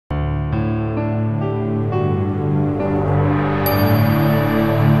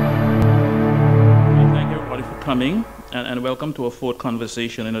coming, and welcome to a fourth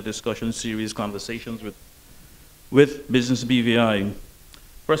conversation in a discussion series, Conversations with Business BVI.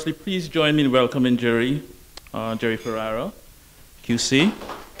 Firstly, please join me in welcoming Gerry Farara, QC.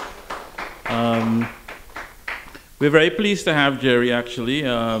 We're very pleased to have Gerry, actually,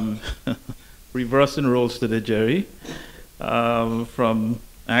 reversing roles today, Gerry, from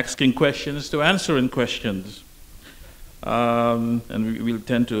asking questions to answering questions. And we'll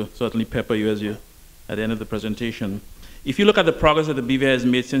tend to certainly pepper you at the end of the presentation. If you look at the progress that the BVI has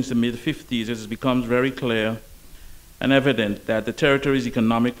made since the mid-50s, it becomes very clear and evident that the territory's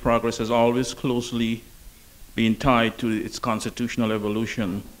economic progress has always closely been tied to its constitutional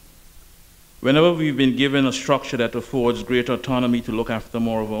evolution. Whenever we've been given a structure that affords greater autonomy to look after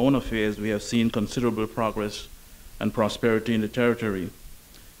more of our own affairs, we have seen considerable progress and prosperity in the territory.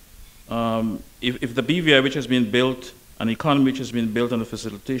 If the BVI, which has been built, an economy which has been built on the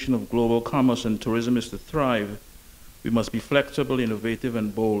facilitation of global commerce and tourism is to thrive, we must be flexible, innovative,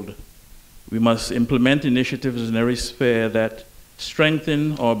 and bold. We must implement initiatives in every sphere that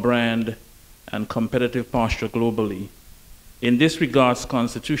strengthen our brand and competitive posture globally. In this regard,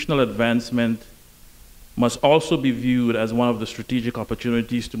 constitutional advancement must also be viewed as one of the strategic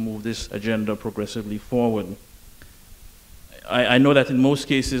opportunities to move this agenda progressively forward. I know that in most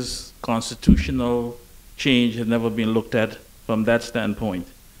cases, constitutional change has never been looked at from that standpoint.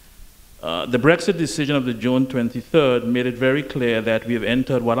 The Brexit decision of the June 23rd made it very clear that we have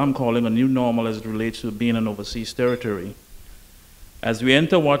entered what I'm calling a new normal as it relates to being an overseas territory. As we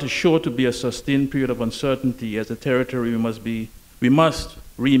enter what is sure to be a sustained period of uncertainty as a territory, we must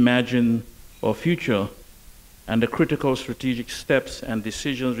reimagine our future and the critical strategic steps and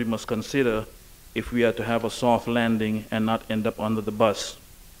decisions we must consider if we are to have a soft landing and not end up under the bus.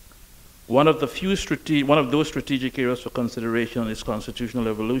 One of those strategic areas for consideration is constitutional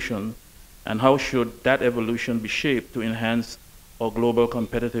evolution, and how should that evolution be shaped to enhance our global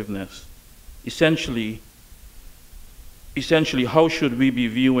competitiveness. Essentially, how should we be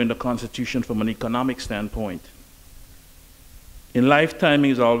viewing the Constitution from an economic standpoint? In life,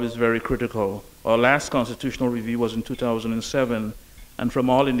 timing is always very critical. Our last constitutional review was in 2007, and from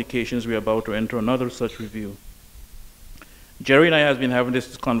all indications, we are about to enter another such review. Gerry and I have been having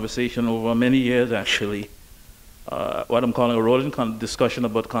this conversation over many years, actually, what I'm calling a rolling discussion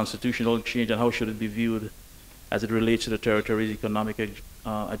about constitutional change and how should it be viewed as it relates to the territory's economic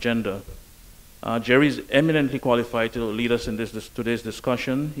agenda. Gerry is eminently qualified to lead us in today's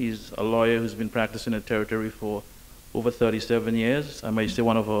discussion. He's a lawyer who's been practicing in the territory for over 37 years. I might say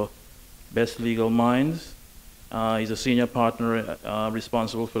one of our best legal minds. He's a senior partner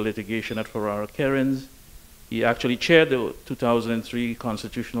responsible for litigation at Farara. He actually chaired the 2003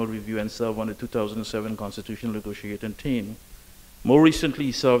 Constitutional Review and served on the 2007 Constitutional Negotiating Team. More recently,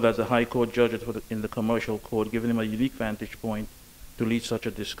 he served as a High Court judge in the Commercial Court, giving him a unique vantage point to lead such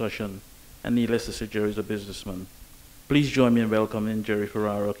a discussion. And needless to say, Gerry is a businessman. Please join me in welcoming Gerry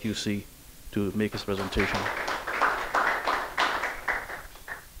Farara, QC, to make his presentation.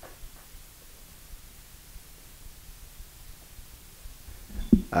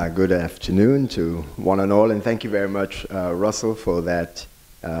 Good afternoon to one and all, and thank you very much, Russell, for that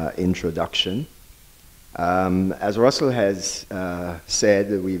introduction. As Russell has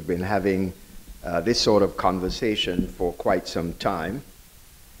said, we've been having this sort of conversation for quite some time,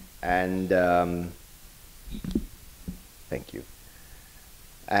 and thank you.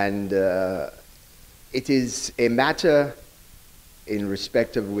 And it is a matter in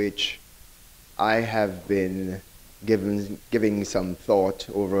respect of which I have been giving some thought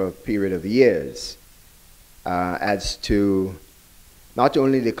over a period of years as to not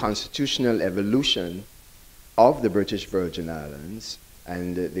only the constitutional evolution of the British Virgin Islands,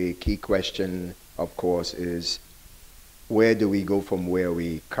 and the key question, of course, is where do we go from where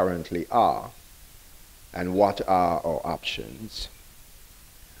we currently are, and what are our options?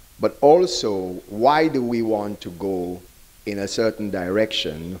 But also, why do we want to go in a certain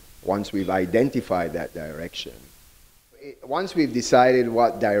direction once we've identified that direction? Once we've decided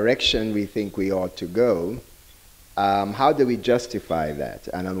what direction we think we ought to go, how do we justify that?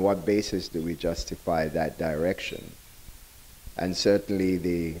 And on what basis do we justify that direction? And certainly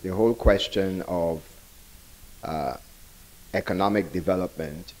the whole question of economic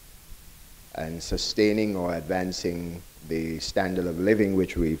development and sustaining or advancing the standard of living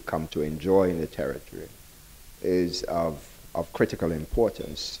which we've come to enjoy in the territory is of critical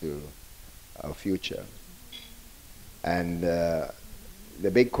importance to our future. And the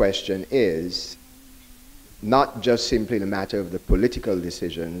big question is not just simply the matter of the political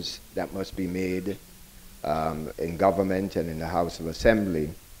decisions that must be made in government and in the House of Assembly,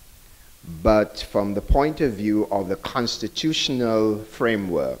 but from the point of view of the constitutional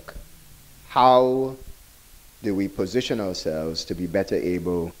framework, how do we position ourselves to be better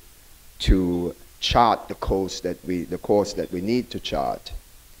able to chart the course that we need to chart,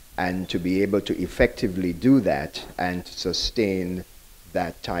 and to be able to effectively do that and sustain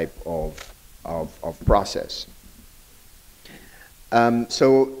that type of process.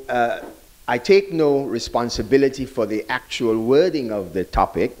 I take no responsibility for the actual wording of the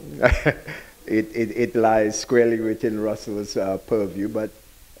topic. It lies squarely within Russell's purview, but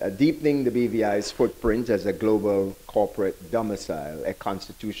deepening the BVI's footprint as a global corporate domicile, a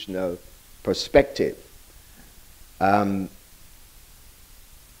constitutional perspective.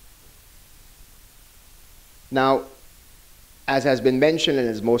 Now, as has been mentioned, and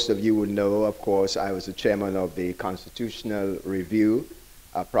as most of you would know, of course, I was the chairman of the constitutional review,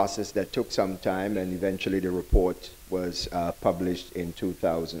 a process that took some time, and eventually the report was published in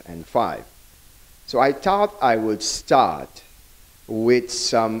 2005. So I thought I would start with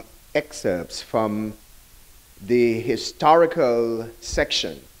some excerpts from the historical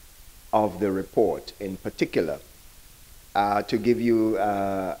section of the report in particular, to give you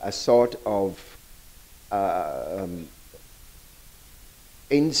a sort of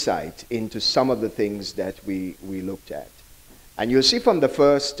insight into some of the things that we looked at. And you'll see from the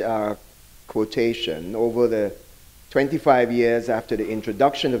first quotation, over the 25 years after the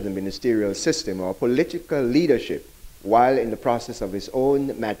introduction of the ministerial system, our political leadership, while in the process of its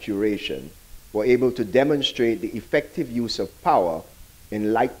own maturation, were able to demonstrate the effective use of power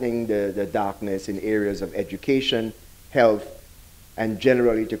in lightening the darkness in areas of education, health, and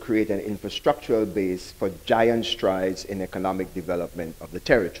generally to create an infrastructural base for giant strides in economic development of the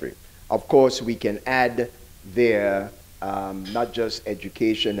territory. Of course, we can add there not just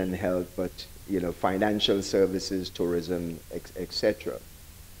education and health, but financial services, tourism, etc.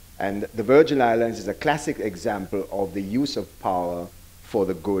 And the Virgin Islands is a classic example of the use of power for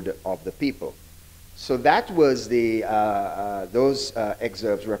the good of the people. So that was those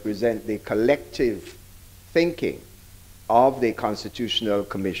excerpts represent the collective thinking of the constitutional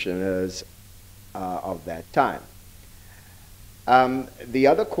commissioners of that time. The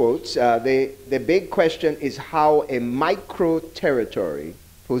other quotes, the big question is how a micro-territory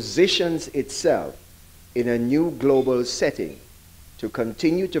positions itself in a new global setting to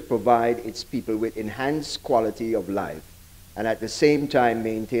continue to provide its people with enhanced quality of life and at the same time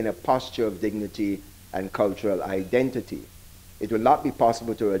maintain a posture of dignity and cultural identity. It will not be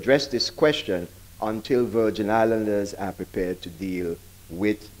possible to address this question until Virgin Islanders are prepared to deal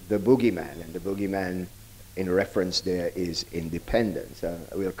with the boogeyman. And the boogeyman in reference there is independence.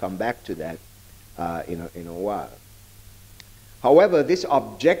 We'll come back to that in a while. However, this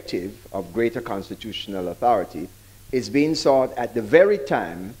objective of greater constitutional authority is being sought at the very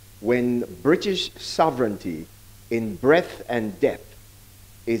time when British sovereignty in breadth and depth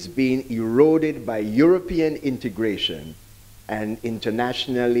is being eroded by European integration and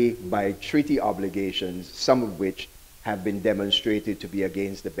internationally by treaty obligations, some of which have been demonstrated to be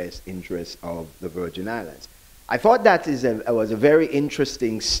against the best interests of the Virgin Islands. I thought that was a very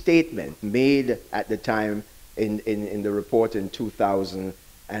interesting statement made at the time in the report in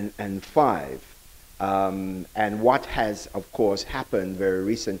 2005, and what has, of course, happened very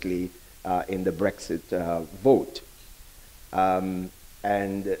recently in the Brexit vote.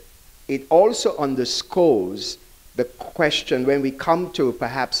 And it also underscores the question when we come to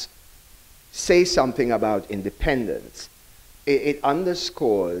perhaps say something about independence. It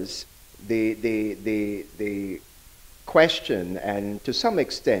underscores the question, and to some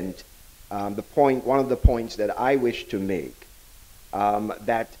extent, one of the points that I wish to make,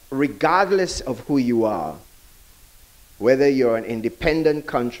 that regardless of who you are, whether you're an independent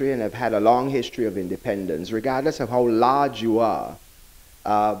country and have had a long history of independence, regardless of how large you are,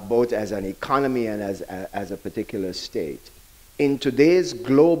 both as an economy and as a particular state, in today's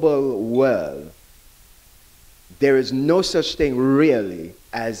global world, there is no such thing really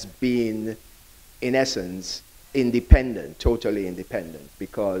as being, in essence, independent, totally independent,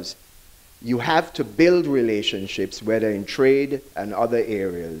 because you have to build relationships, whether in trade and other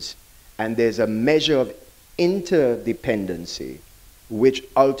areas, and there's a measure of interdependency, which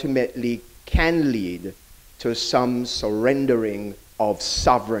ultimately can lead to some surrendering of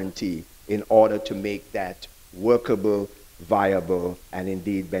sovereignty in order to make that workable, viable, and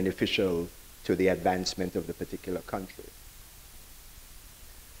indeed beneficial to the advancement of the particular country.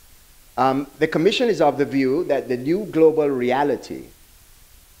 The Commission is of the view that the new global reality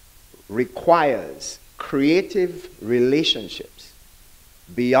requires creative relationships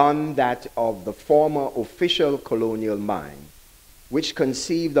beyond that of the former official colonial mind which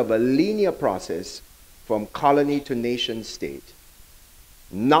conceived of a linear process from colony to nation state.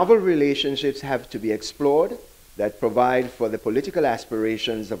 Novel relationships have to be explored that provide for the political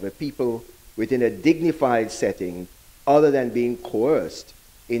aspirations of a people within a dignified setting other than being coerced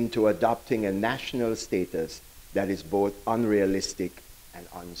into adopting a national status that is both unrealistic and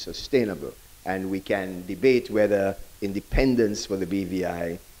unsustainable. And we can debate whether independence for the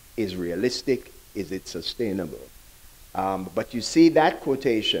BVI is realistic, is it sustainable? But you see that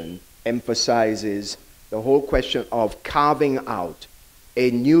quotation emphasizes the whole question of carving out a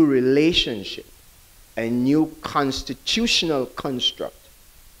new relationship, a new constitutional construct,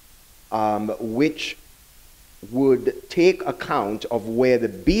 which would take account of where the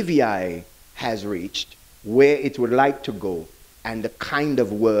BVI has reached, where it would like to go, and the kind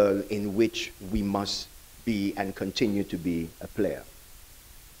of world in which we must be and continue to be a player.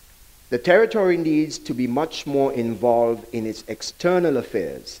 The territory needs to be much more involved in its external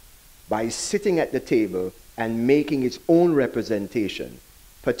affairs by sitting at the table and making its own representation,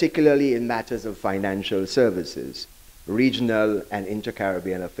 particularly in matters of financial services, regional and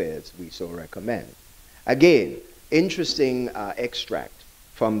inter-Caribbean affairs, we so recommend. Again, interesting extract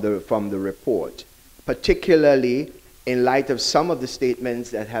from the report, particularly in light of some of the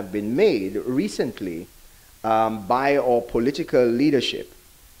statements that have been made recently by our political leadership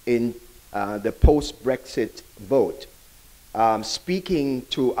in the post-Brexit vote, speaking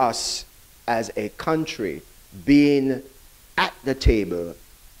to us as a country being at the table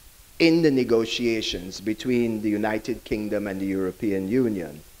in the negotiations between the United Kingdom and the European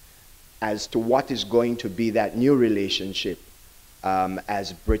Union as to what is going to be that new relationship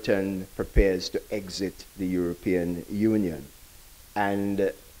as Britain prepares to exit the European Union.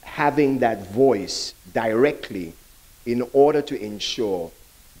 And having that voice directly in order to ensure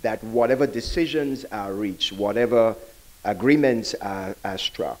that whatever decisions are reached, whatever agreements are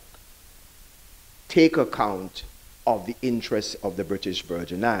struck, take account of the interests of the British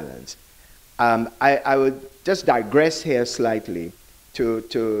Virgin Islands. I would just digress here slightly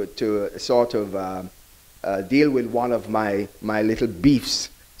to sort of deal with one of my little beefs,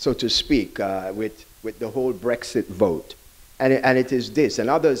 so to speak, with the whole Brexit vote. And it is this, and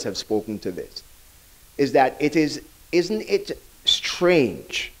others have spoken to this, is that isn't it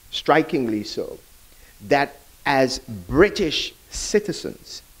strange, strikingly so, that as British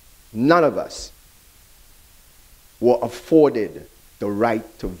citizens, none of us were afforded the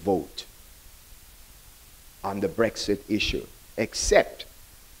right to vote on the Brexit issue, except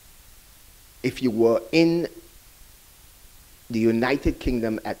if you were in the United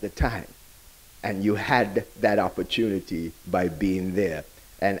Kingdom at the time and you had that opportunity by being there.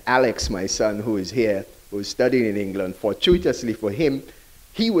 And Alex, my son, who is here, who's studying in England, fortuitously for him,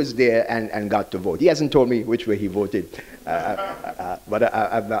 he was there and got to vote. He hasn't told me which way he voted, but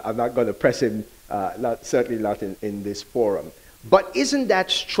I'm not going to press him, certainly not in this forum. But isn't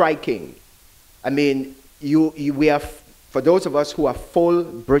that striking? I mean, we are, for those of us who are full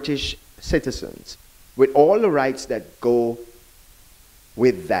British citizens, with all the rights that go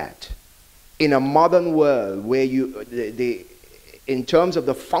with that, in a modern world where in terms of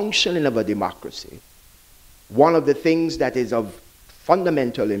the functioning of a democracy, one of the things that is of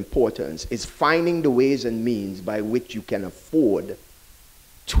fundamental importance is finding the ways and means by which you can afford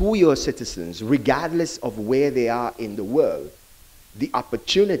to your citizens, regardless of where they are in the world, the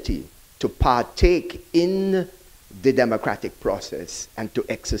opportunity to partake in the democratic process and to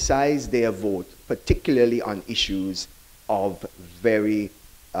exercise their vote, particularly on issues of very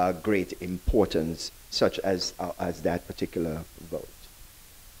great importance, such as that particular vote.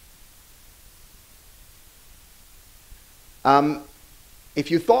 If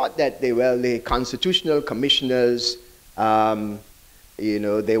you thought that the constitutional commissioners,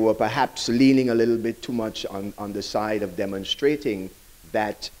 they were perhaps leaning a little bit too much on the side of demonstrating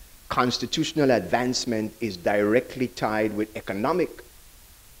that constitutional advancement is directly tied with economic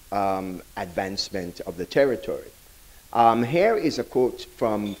advancement of the territory. Here is a quote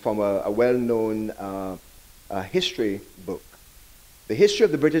from a well-known history book. The history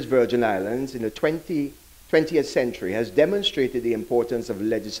of the British Virgin Islands in the 20th century has demonstrated the importance of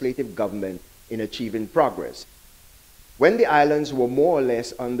legislative government in achieving progress. When the islands were more or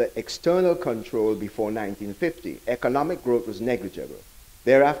less under external control before 1950, economic growth was negligible.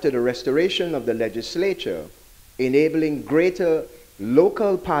 Thereafter, the restoration of the legislature, enabling greater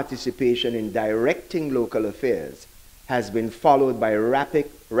local participation in directing local affairs, has been followed by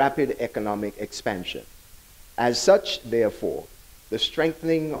rapid economic expansion. As such, therefore, the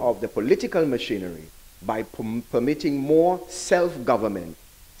strengthening of the political machinery by permitting more self-government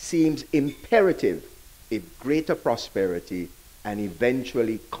seems imperative if greater prosperity and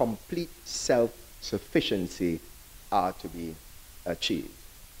eventually complete self-sufficiency are to be achieved.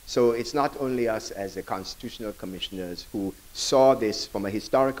 So it's not only us as the constitutional commissioners who saw this from a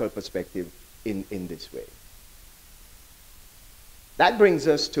historical perspective in this way. That brings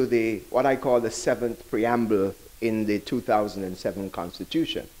us to what I call the 7th preamble in the 2007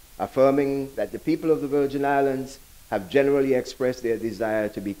 Constitution, affirming that the people of the Virgin Islands have generally expressed their desire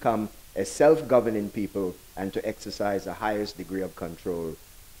to become a self-governing people and to exercise the highest degree of control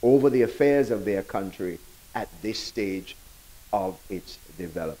over the affairs of their country at this stage of its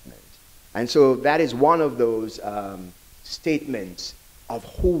development. And so that is one of those statements of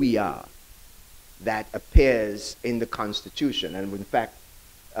who we are that appears in the Constitution. And in fact,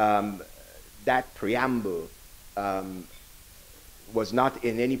 that preamble was not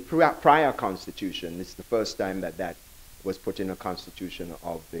in any prior constitution. It's the first time that that was put in a constitution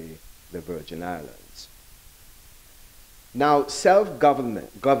of the Virgin Islands. Now,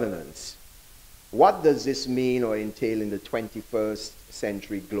 self-governance, what does this mean or entail in the 21st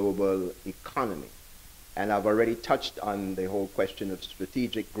century global economy? And I've already touched on the whole question of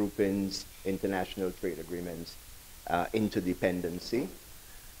strategic groupings, international trade agreements, interdependency.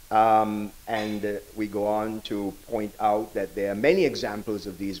 And we go on to point out that there are many examples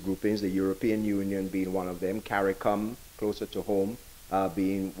of these groupings, the European Union being one of them, CARICOM, closer to home,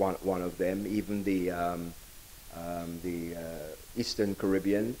 being one of them. Even the Eastern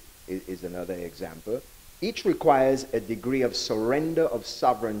Caribbean is another example. Each requires a degree of surrender of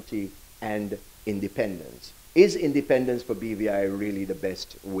sovereignty and independence. Is independence for BVI really the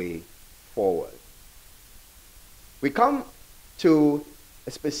best way forward? We come to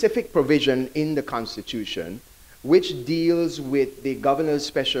a specific provision in the Constitution which deals with the governor's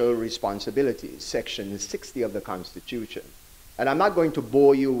special responsibilities, Section 60 of the Constitution. And I'm not going to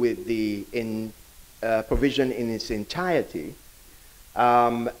bore you with the provision in its entirety.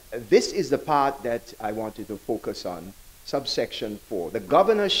 This is the part that I wanted to focus on, subsection 4. The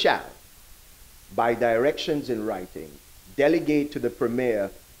governor shall, by directions in writing, delegate to the premier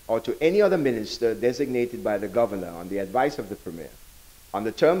or to any other minister designated by the governor on the advice of the premier, on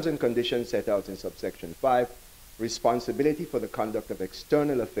the terms and conditions set out in subsection 5, responsibility for the conduct of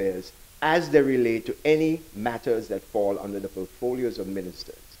external affairs as they relate to any matters that fall under the portfolios of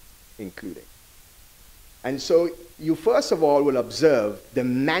ministers, including. And so you first of all will observe the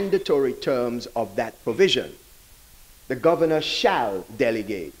mandatory terms of that provision. The governor shall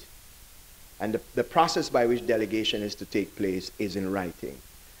delegate. And the process by which delegation is to take place is in writing.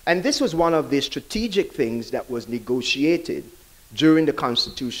 And this was one of the strategic things that was negotiated during the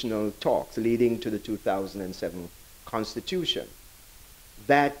constitutional talks leading to the 2007 Constitution.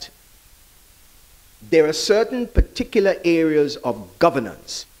 That there are certain particular areas of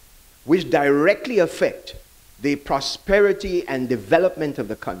governance which directly affect the prosperity and development of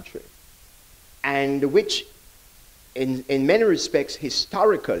the country, and which in many respects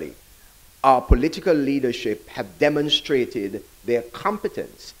historically our political leadership have demonstrated their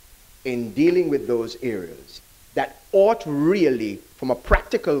competence in dealing with those areas that ought really, from a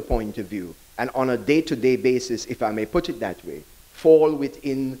practical point of view and on a day-to-day basis, if I may put it that way, fall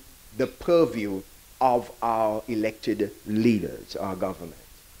within the purview of our elected leaders, our government.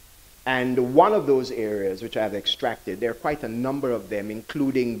 And one of those areas which I have extracted, there are quite a number of them,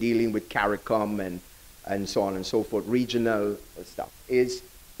 including dealing with CARICOM and so on and so forth, regional stuff, is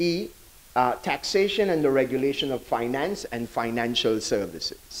E, taxation and the regulation of finance and financial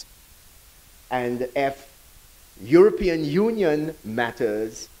services. And F, European Union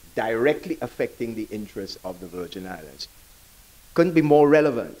matters directly affecting the interests of the Virgin Islands. Couldn't be more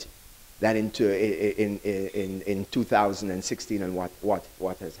relevant than in 2016 and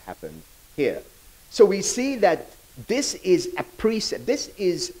what has happened here. So we see that this is a precept, this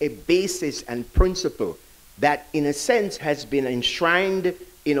is a basis and principle that in a sense has been enshrined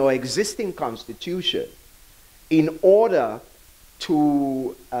in our existing constitution in order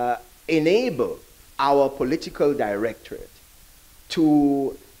to enable our political directorate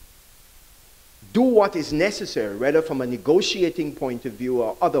to do what is necessary, whether from a negotiating point of view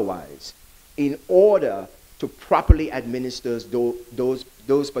or otherwise, in order to properly administer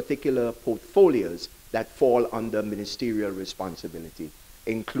those particular portfolios that fall under ministerial responsibility,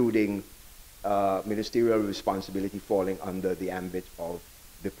 including ministerial responsibility falling under the ambit of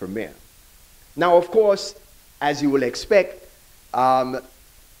the premier. Now, of course, as you will expect,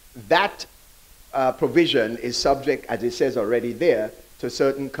 that provision is subject, as it says already there, to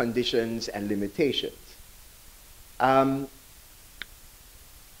certain conditions and limitations.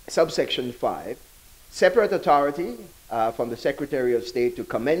 Subsection 5, separate authority from the Secretary of State to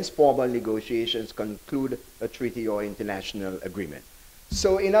commence formal negotiations, conclude a treaty or international agreement.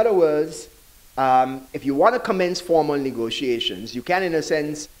 So in other words, if you want to commence formal negotiations, you can, in a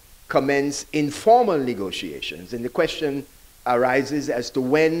sense, commence informal negotiations. And the question arises as to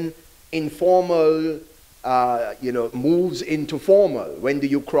when informal moves into formal. When do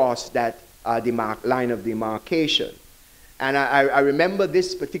you cross that line of demarcation? And I remember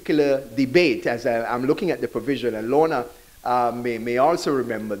this particular debate as I'm looking at the provision, and Lorna may also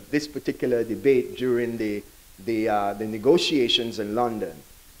remember this particular debate during the negotiations in London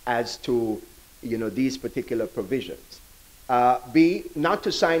as to these particular provisions. B, not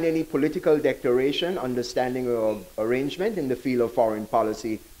to sign any political declaration, understanding, or arrangement in the field of foreign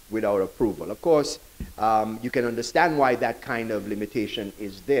policy without approval. Of course, you can understand why that kind of limitation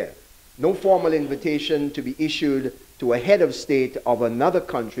is there. No formal invitation to be issued to a head of state of another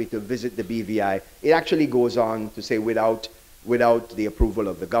country to visit the BVI. It actually goes on to say without the approval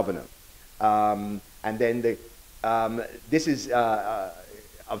of the governor. And then this is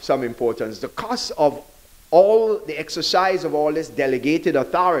of some importance. The cost of the exercise of all this delegated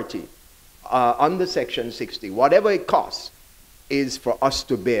authority under Section 60, whatever it costs, is for us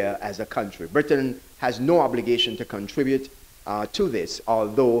to bear as a country. Britain has no obligation to contribute to this,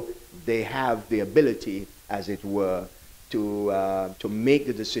 although they have the ability, as it were, to make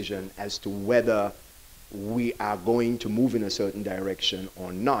the decision as to whether we are going to move in a certain direction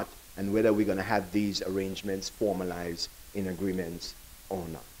or not, and whether we're going to have these arrangements formalized in agreements or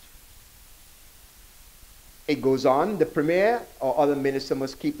not. It goes on, the Premier or other minister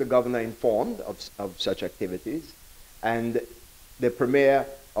must keep the governor informed of such activities, and the Premier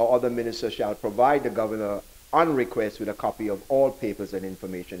or other minister shall provide the governor on request with a copy of all papers and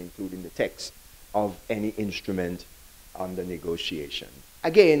information, including the text of any instrument under negotiation.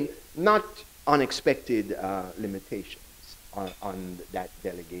 Again, not unexpected limitations on that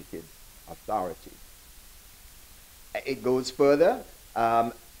delegated authority. It goes further.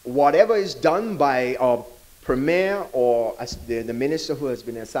 Whatever is done by our Premier or the minister who has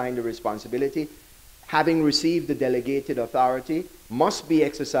been assigned the responsibility, having received the delegated authority, must be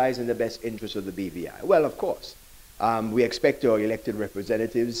exercised in the best interest of the BVI. Well, of course. We expect our elected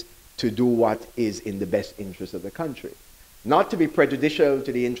representatives to do what is in the best interest of the country. Not to be prejudicial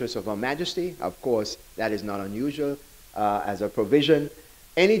to the interests of Her Majesty. Of course, that is not unusual as a provision.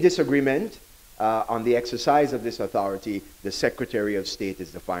 Any disagreement on the exercise of this authority, the Secretary of State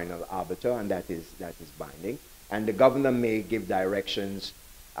is the final arbiter, and that is binding. And the governor may give directions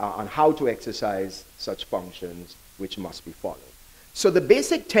on how to exercise such functions, which must be followed. So the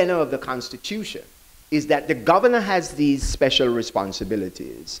basic tenor of the Constitution is that the governor has these special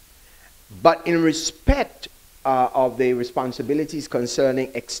responsibilities, but in respect of the responsibilities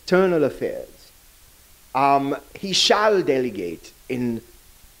concerning external affairs, he shall delegate in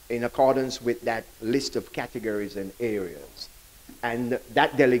accordance with that list of categories and areas. And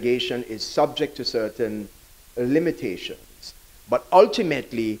that delegation is subject to certain limitations. But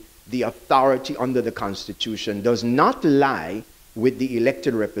ultimately, the authority under the Constitution does not lie with the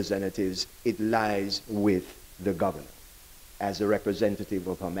elected representatives, it lies with the governor as a representative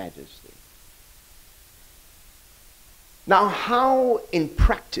of Her Majesty. Now, how in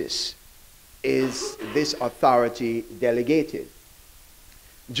practice is this authority delegated?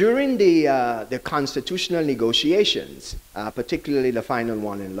 During the constitutional negotiations, particularly the final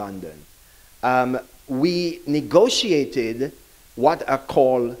one in London, we negotiated what are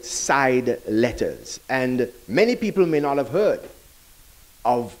called side letters. And many people may not have heard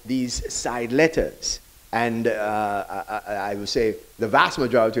of these side letters. And I would say the vast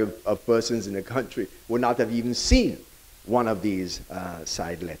majority of persons in the country would not have even seen one of these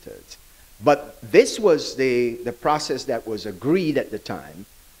side letters. But this was the process that was agreed at the time,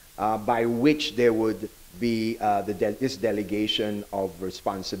 by which there would be this delegation of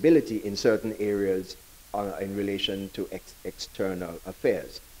responsibility in certain areas in relation to external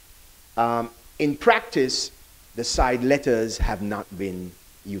affairs. In practice, the side letters have not been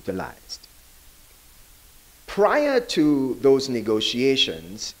utilized. Prior to those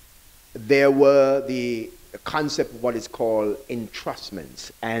negotiations, there were the concept of what is called entrustments,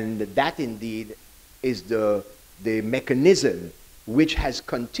 and that indeed is the mechanism which has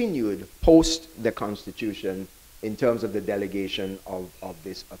continued post the Constitution in terms of the delegation of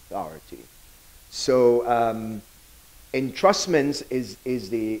this authority. So entrustments is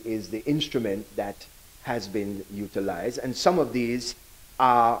the instrument that has been utilized, and some of these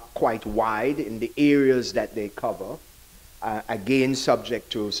are quite wide in the areas that they cover, again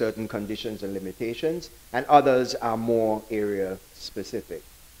subject to certain conditions and limitations, and others are more area specific.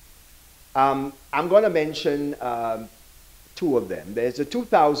 I'm going to mention two of them. There's a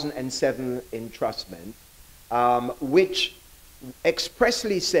 2007 entrustment, which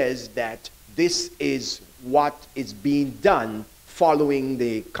expressly says that this is what is being done following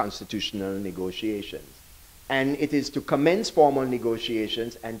the constitutional negotiations. And it is to commence formal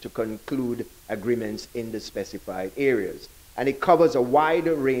negotiations and to conclude agreements in the specified areas. And it covers a wide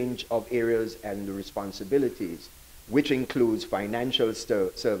range of areas and responsibilities, which includes financial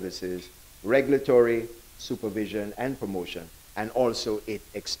services, regulatory, supervision, and promotion. And also it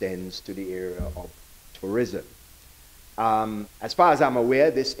extends to the area of tourism. As far as I'm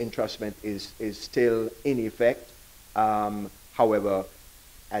aware, this entrustment is still in effect. However,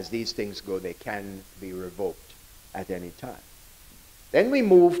 as these things go, they can be revoked at any time. Then we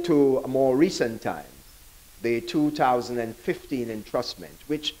move to a more recent time, the 2015 entrustment,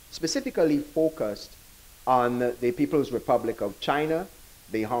 which specifically focused on the People's Republic of China,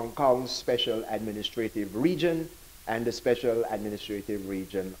 the Hong Kong Special Administrative Region, and the Special Administrative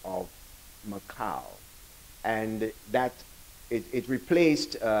Region of Macau. And that it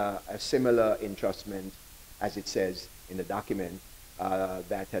replaced a similar entrustment, as it says in the document,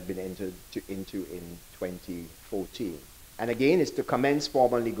 that had been entered into in 2014. And again, it's to commence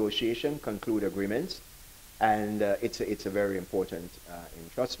formal negotiation, conclude agreements, and it's a very important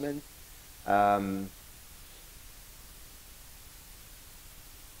entrustment.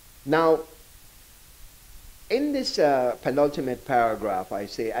 Now, in this penultimate paragraph, I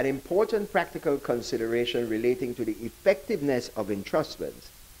say, an important practical consideration relating to the effectiveness of entrustments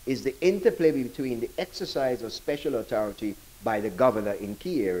is the interplay between the exercise of special authority by the governor in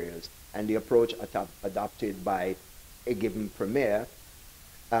key areas and the approach adopted by a given premier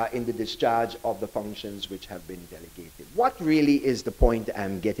in the discharge of the functions which have been delegated. What really is the point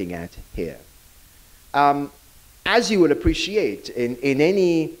I'm getting at here? As you will appreciate, in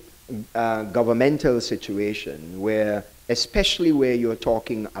any governmental situation where, especially where you're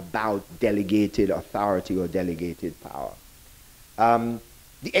talking about delegated authority or delegated power,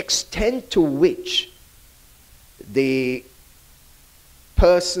 the extent to which the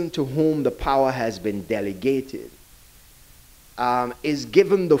person to whom the power has been delegated is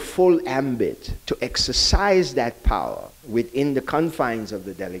given the full ambit to exercise that power within the confines of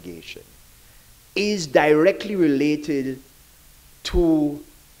the delegation is directly related to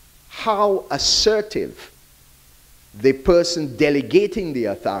how assertive the person delegating the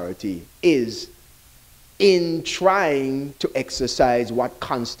authority is in trying to exercise what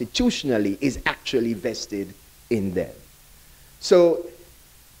constitutionally is actually vested in them. So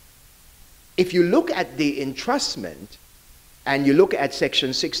if you look at the entrustment and you look at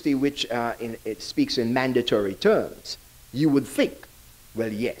Section 60, which it speaks in mandatory terms, you would think,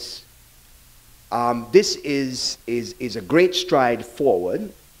 well, yes, this is a great stride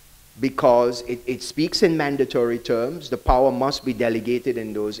forward because it speaks in mandatory terms. The power must be delegated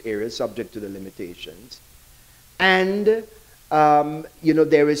in those areas subject to the limitations. And, you know,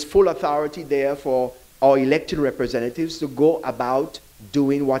 there is full authority there for our elected representatives to go about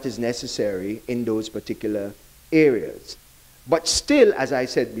doing what is necessary in those particular areas. But still, as I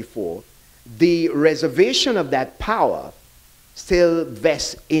said before, the reservation of that power still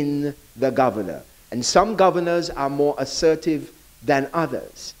vests in the governor. And some governors are more assertive than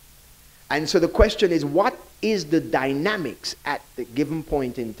others. And so the question is, what is the dynamics at the given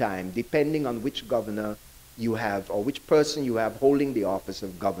point in time, depending on which governor you have, or which person you have holding the office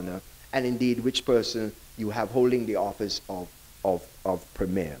of governor, and indeed which person you have holding the office of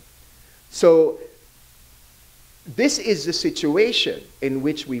premier. So this is the situation in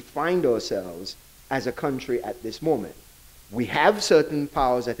which we find ourselves as a country at this moment. We have certain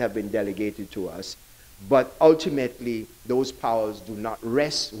powers that have been delegated to us, but ultimately those powers do not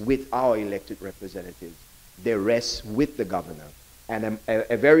rest with our elected representatives. They rest with the governor. And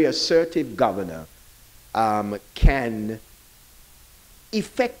a very assertive governor can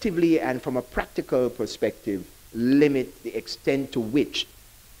effectively and from a practical perspective limit the extent to which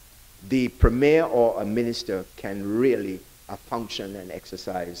the premier or a minister can really function and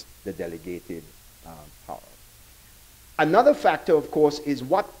exercise the delegated power. Another factor, of course, is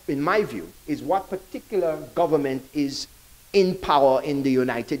what, in my view, is what particular government is in power in the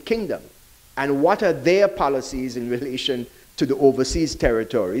United Kingdom, and what are their policies in relation to the overseas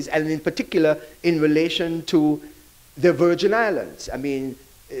territories, and in particular in relation to the Virgin Islands. I mean,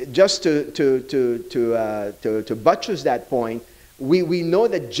 just to buttress that point, we know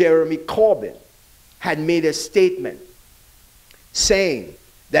that Jeremy Corbyn had made a statement saying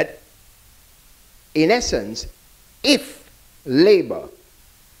that, in essence, if Labour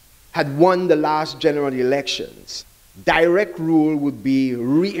had won the last general elections, direct rule would be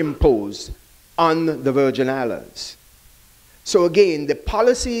reimposed on the Virgin Islands. So again, the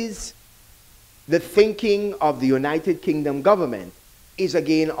policies, the thinking of the United Kingdom government is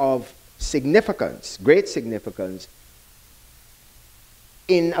again of significance, great significance,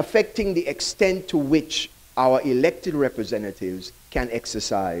 in affecting the extent to which our elected representatives can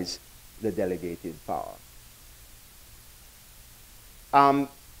exercise the delegated power.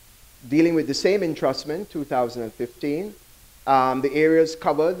 Dealing with the same entrustment, 2015, the areas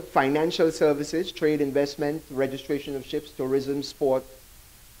covered: financial services, trade, investment, registration of ships, tourism, sport,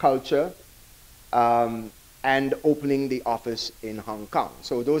 culture, and opening the office in Hong Kong.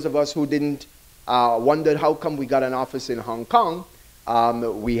 So those of us who didn't wondered how come we got an office in Hong Kong,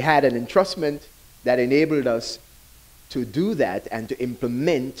 we had an entrustment that enabled us to do that and to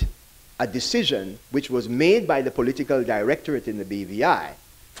implement a decision which was made by the political directorate in the BVI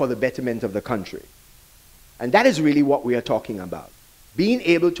for the betterment of the country. And that is really what we are talking about. Being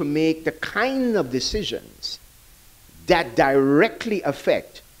able to make the kind of decisions that directly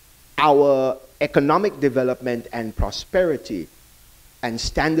affect our economic development and prosperity and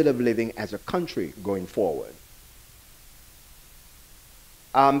standard of living as a country going forward.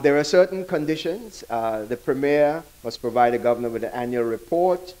 There are certain conditions. The Premier must provide the Governor with an annual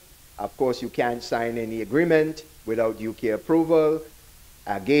report. Of course, you can't sign any agreement without UK approval.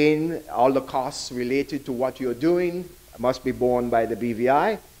 Again, all the costs related to what you're doing must be borne by the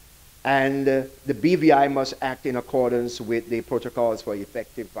BVI. And the BVI must act in accordance with the protocols for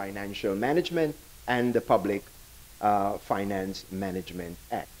effective financial management and the Public Finance Management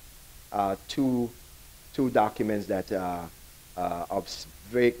Act. Two documents that are of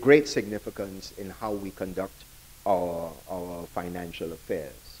very great significance in how we conduct our financial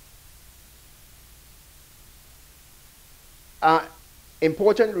affairs.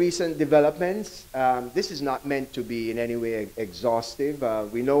 Important recent developments. This is not meant to be in any way exhaustive.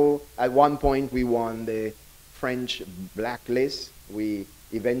 We know at one point we won the French blacklist. We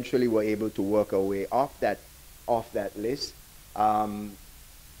eventually were able to work our way off that list.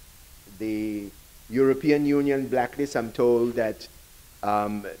 The European Union blacklist, I'm told that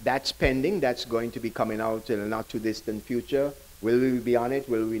that's pending. That's going to be coming out in a not too distant future. Will we be on it?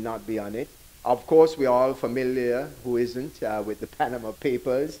 Will we not be on it? Of course, we are all familiar, who isn't, with the Panama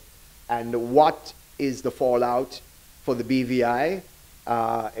Papers and what is the fallout for the BVI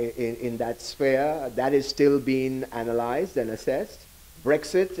in that sphere. That is still being analyzed and assessed.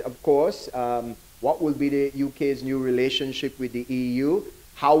 Brexit, of course. What will be the UK's new relationship with the EU?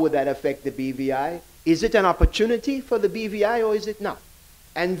 How would that affect the BVI? Is it an opportunity for the BVI or is it not?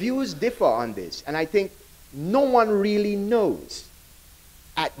 And views differ on this. And I think no one really knows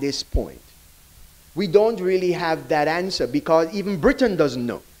at this point. We don't really have that answer because even Britain doesn't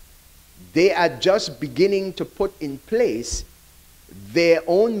know. They are just beginning to put in place their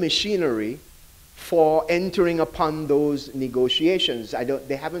own machinery for entering upon those negotiations.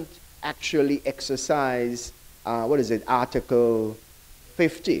 They haven't actually exercised, Article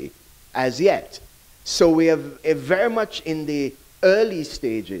 50 as yet. So we are very much in the early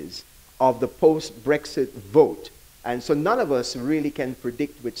stages of the post-Brexit vote. And so none of us really can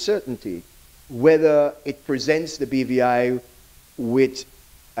predict with certainty whether it presents the BVI with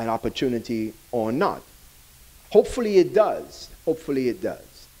an opportunity or not. Hopefully it does. Hopefully it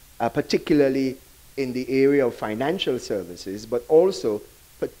does. Particularly in the area of financial services, but also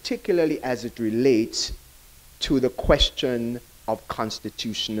particularly as it relates to the question of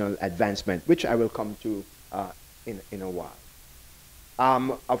constitutional advancement, which I will come to in a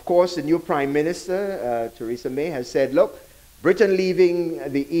while. Of course, the new Prime Minister, Theresa May, has said, look, Britain leaving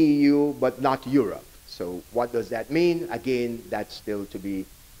the EU, but not Europe. So what does that mean? Again, that's still to be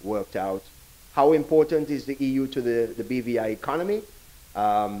worked out. How important is the EU to the BVI economy?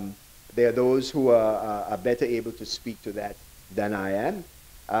 There are those who are better able to speak to that than I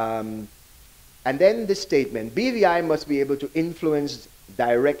am. And then the statement, BVI must be able to influence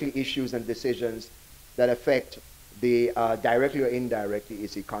directly issues and decisions that affect directly or indirectly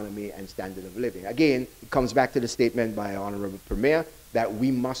its economy and standard of living. Again, it comes back to the statement by Honorable Premier that we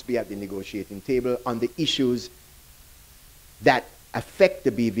must be at the negotiating table on the issues that affect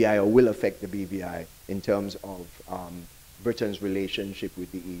the BVI or will affect the BVI in terms of Britain's relationship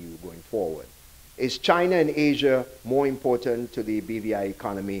with the EU going forward. Is China and Asia more important to the BVI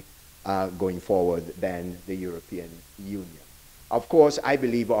economy going forward than the European Union? Of course, I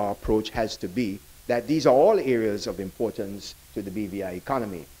believe our approach has to be that these are all areas of importance to the BVI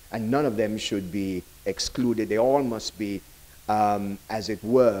economy, and none of them should be excluded. They all must be, as it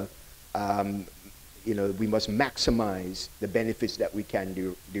were, we must maximize the benefits that we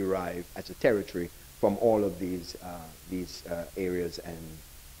can derive as a territory from all of these areas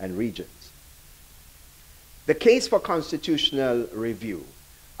and regions. the case for constitutional review.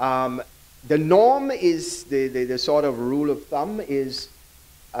 The norm is, the sort of rule of thumb is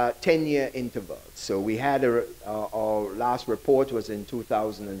 10-year intervals. So we had our last report was in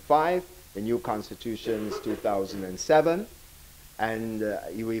 2005, the new constitution's 2007, and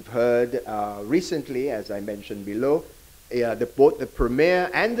we've heard recently, as I mentioned below, both the Premier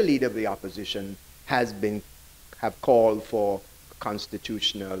and the Leader of the Opposition have called for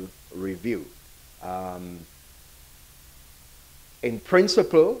constitutional review. In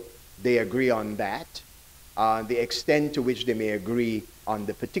principle, they agree on that. The extent to which they may agree on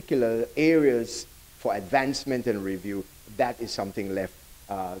the particular areas for advancement and review, that is something left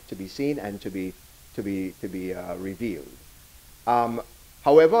to be seen and to be revealed.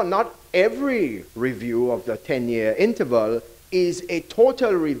 However, not every review of the 10-year interval is a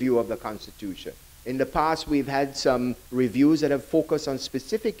total review of the Constitution. In the past, we've had some reviews that have focused on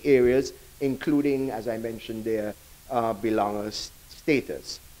specific areas, including, as I mentioned there, belonger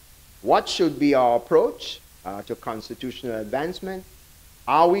status. What should be our approach to constitutional advancement?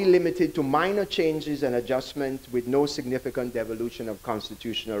 Are we limited to minor changes and adjustments with no significant devolution of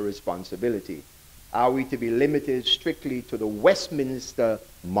constitutional responsibility? Are we to be limited strictly to the Westminster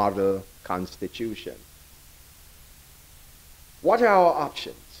Model Constitution? What are our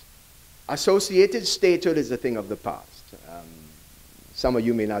options? Associated statehood is a thing of the past. Some of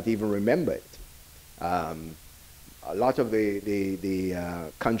you may not even remember it. A lot of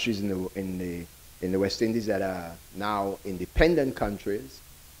the countries in the West Indies that are now independent countries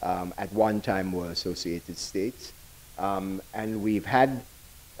at one time were associated states. And we've had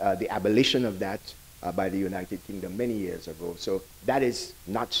the abolition of that by the United Kingdom many years ago. So that is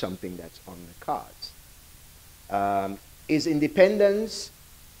not something that's on the cards. Is independence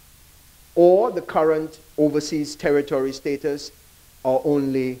or the current overseas territory status our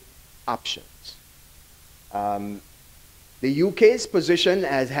only options? The UK's position,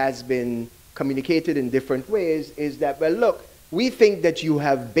 as has been communicated in different ways, is that, well, look, we think that you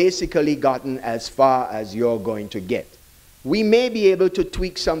have basically gotten as far as you're going to get. We may be able to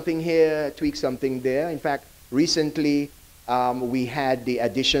tweak something here, tweak something there. In fact, recently we had the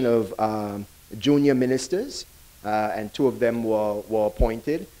addition of junior ministers, and 2 of them were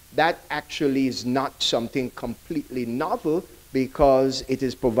appointed. That actually is not something completely novel because it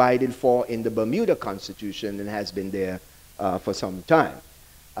is provided for in the Bermuda Constitution and has been there for some time.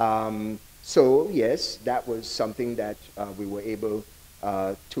 So yes, that was something that we were able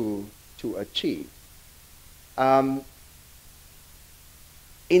to achieve.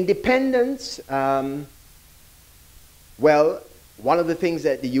 Independence, well, one of the things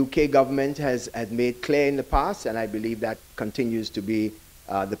that the UK government has made clear in the past, and I believe that continues to be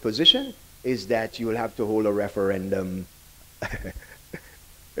the position, is that you will have to hold a referendum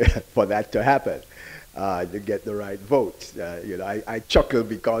for that to happen, to get the right vote. You know, I chuckle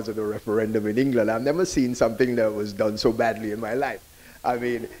because of the referendum in England. I've never seen something that was done so badly in my life. I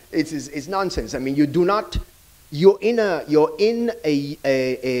mean, it's nonsense. I mean, you do not. You're in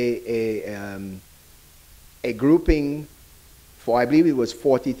a grouping for, I believe it was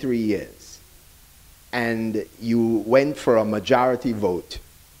 43 years, and you went for a majority vote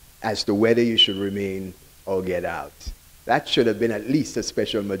as to whether you should remain or get out. That should have been at least a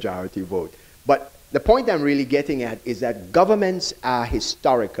special majority vote. But the point I'm really getting at is that governments are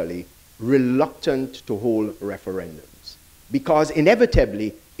historically reluctant to hold referendums because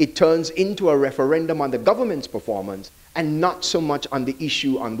inevitably it turns into a referendum on the government's performance and not so much on the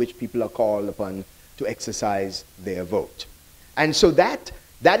issue on which people are called upon to exercise their vote. And so that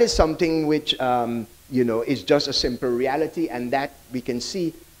is something which you know, is just a simple reality, and that we can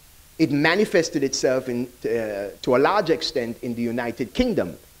see it manifested itself to a large extent in the United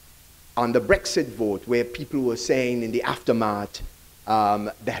Kingdom on the Brexit vote, where people were saying in the aftermath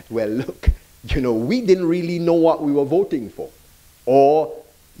that, well, look, you know, we didn't really know what we were voting for. Or,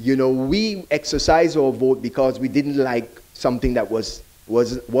 you know, we exercised our vote because we didn't like something that was or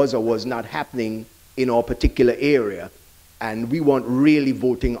was not happening in our particular area, and we weren't really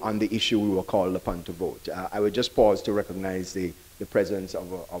voting on the issue we were called upon to vote. I would just pause to recognize the presence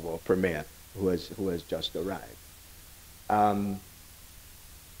of our Premier, who has just arrived.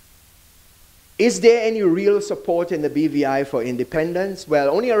 Is there any real support in the BVI for independence? Well,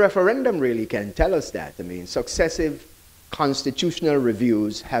 only a referendum really can tell us that. I mean, successive constitutional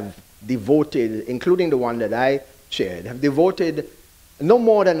reviews have devoted, including the one that I chaired, have devoted no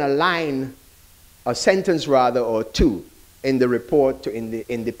more than a line, a sentence rather, or 2 in the report to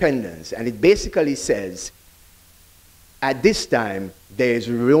independence. And it basically says, at this time, there is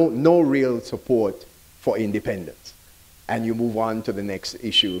no real support for independence. And you move on to the next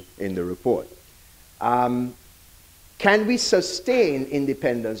issue in the report. Can we sustain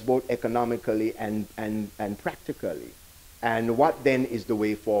independence both economically and practically? And what then is the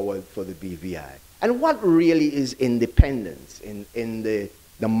way forward for the BVI? And what really is independence in the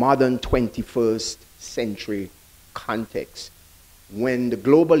modern 21st century context, when the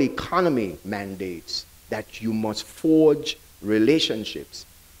global economy mandates that you must forge relationships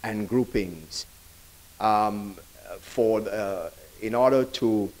and groupings in order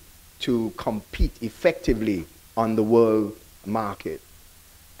to compete effectively on the world market.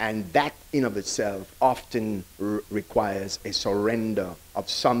 And that in of itself often requires a surrender of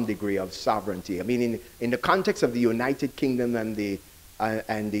some degree of sovereignty. I mean, in the context of the United Kingdom and the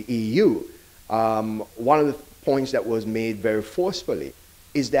EU, one of the points that was made very forcefully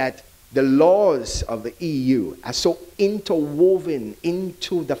is that the laws of the EU are so interwoven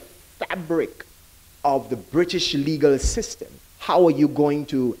into the fabric of the British legal system. How are you going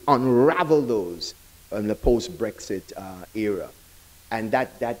to unravel those in the post-Brexit era? And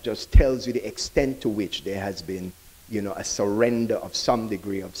that just tells you the extent to which there has been, a surrender of some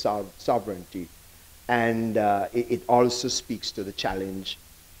degree of sovereignty. And it also speaks to the challenge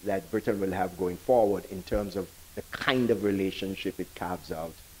that Britain will have going forward in terms of the kind of relationship it carves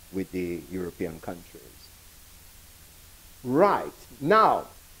out with the European countries. Right. Now,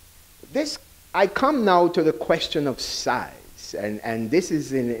 I come now to the question of size. And this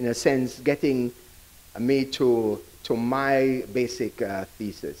is, in a sense, getting me to my basic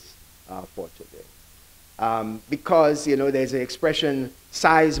thesis for today. Because, there's an expression,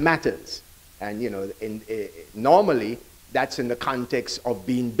 size matters. And, normally, that's in the context of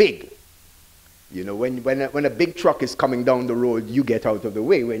being big. When a big truck is coming down the road, you get out of the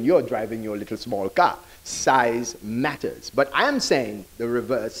way when you're driving your little small car. Size matters. But I am saying the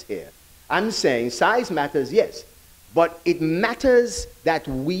reverse here. I'm saying size matters, yes. But it matters that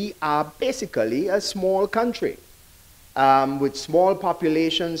we are basically a small country. With small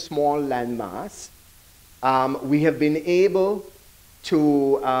population, small landmass, we have been able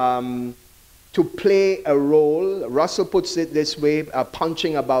to play a role. Russell puts it this way,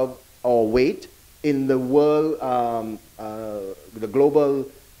 punching above our weight in the world, the global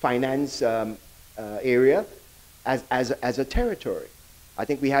finance area as a territory. I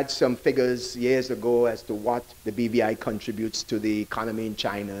think we had some figures years ago as to what the BVI contributes to the economy in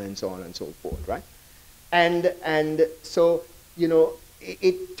China and so on and so forth, right? And so,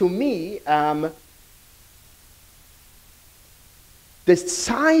 to me, the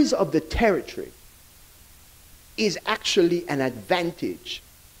size of the territory is actually an advantage.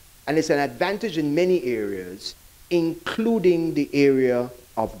 And it's an advantage in many areas, including the area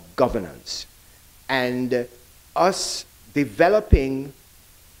of governance. And us developing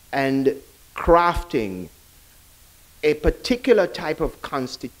and crafting a particular type of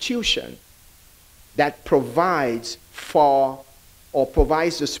constitution that provides for, or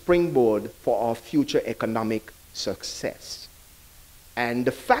provides the springboard for our future economic success. And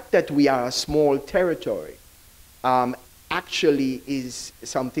the fact that we are a small territory actually is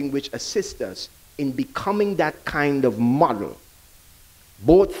something which assists us in becoming that kind of model,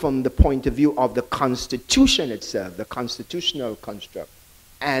 both from the point of view of the Constitution itself, the constitutional construct,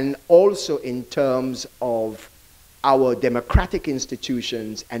 and also in terms of our democratic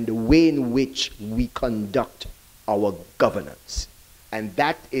institutions and the way in which we conduct our governance. And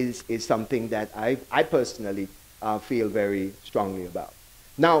that is something that I personally feel very strongly about.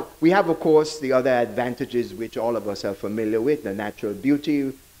 Now, we have, of course, the other advantages which all of us are familiar with, the natural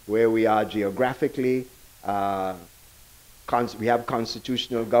beauty, where we are geographically. We have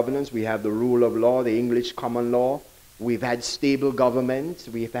constitutional governance, we have the rule of law, the English common law. We've had stable government,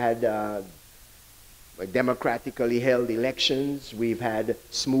 we've had democratically held elections, we've had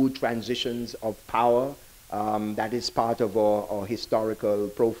smooth transitions of power. That is part of our historical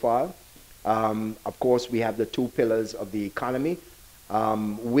profile. Of course, we have the two pillars of the economy,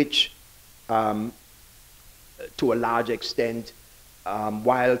 which to a large extent,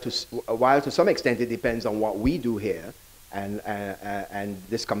 while to some extent it depends on what we do here, and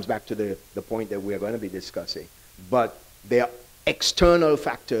this comes back to the point that we're going to be discussing, but there are external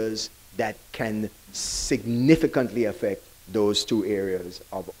factors that can significantly affect those two areas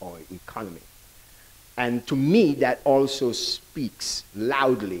of our economy. And to me, that also speaks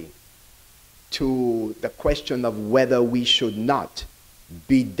loudly to the question of whether we should not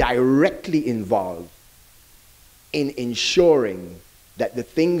be directly involved in ensuring that the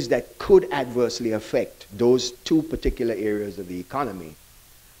things that could adversely affect those two particular areas of the economy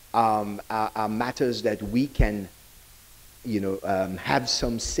are matters that we can, have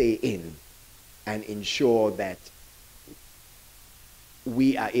some say in and ensure that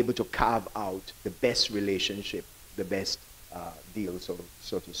we are able to carve out the best relationship, the best deal,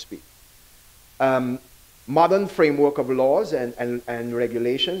 so to speak. Modern framework of laws and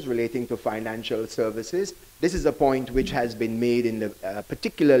regulations relating to financial services. This is a point which has been made in the,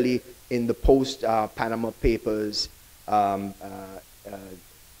 particularly in the post-Panama Papers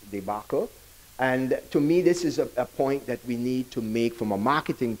debacle. And to me, this is a point that we need to make from a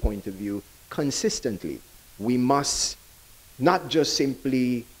marketing point of view consistently. We must not just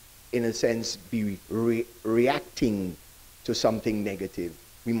simply, in a sense, be reacting to something negative.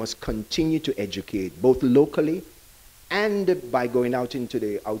 We must continue to educate, both locally and by going out into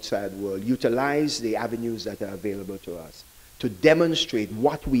the outside world, utilize the avenues that are available to us to demonstrate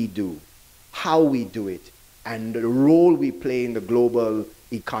what we do, how we do it, and the role we play in the global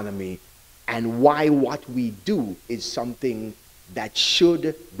economy, and why what we do is something that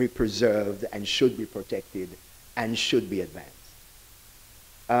should be preserved and should be protected and should be advanced.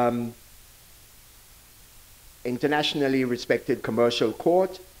 Internationally respected commercial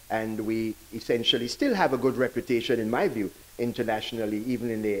court, and we essentially still have a good reputation, in my view, internationally, even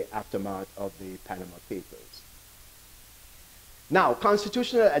in the aftermath of the Panama Papers. Now,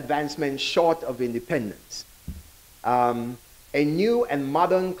 constitutional advancement short of independence. A new and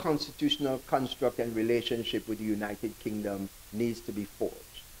modern constitutional construct and relationship with the United Kingdom needs to be forged.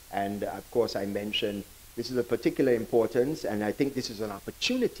 And of course, I mentioned this is of particular importance, and I think this is an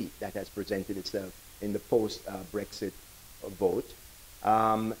opportunity that has presented itself in the post-Brexit vote.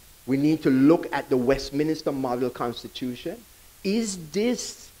 We need to look at the Westminster Model Constitution. Is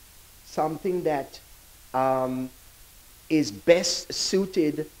this something that is best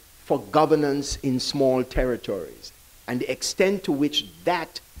suited for governance in small territories? And the extent to which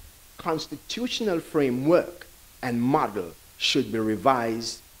that constitutional framework and model should be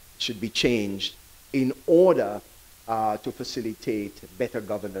revised, should be changed in order to facilitate better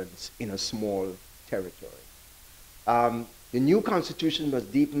governance in a small territory. The new constitution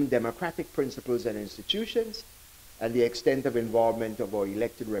must deepen democratic principles and institutions, and the extent of involvement of our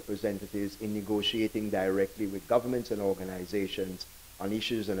elected representatives in negotiating directly with governments and organizations on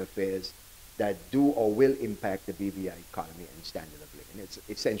issues and affairs that do or will impact the BVI economy and standard of living. It's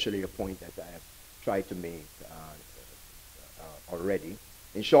essentially a point that I have tried to make already.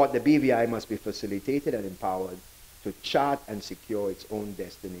 In short, the BVI must be facilitated and empowered to chart and secure its own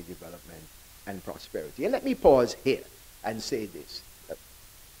destiny, development, and prosperity. And let me pause here and say this.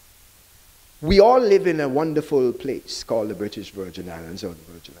 We all live in a wonderful place called the British Virgin Islands, or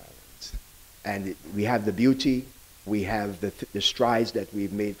the Virgin Islands. And we have the beauty, we have the strides that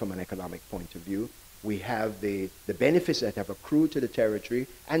we've made from an economic point of view, we have the benefits that have accrued to the territory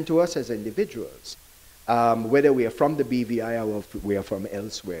and to us as individuals, whether we are from the BVI or if we are from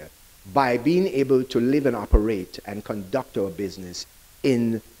elsewhere, by being able to live and operate and conduct our business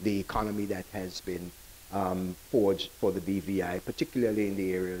in the economy that has been forged for the BVI, particularly in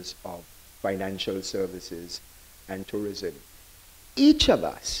the areas of financial services and tourism. Each of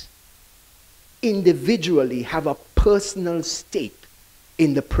us individually have a personal stake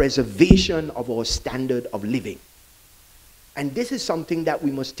in the preservation of our standard of living. And this is something that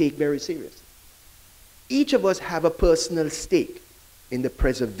we must take very seriously. Each of us have a personal stake in the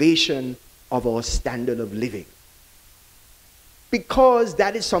preservation of our standard of living, because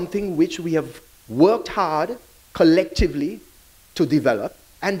that is something which we have worked hard collectively to develop,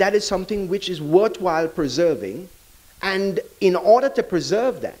 and that is something which is worthwhile preserving. And in order to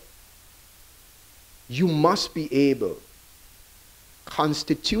preserve that, you must be able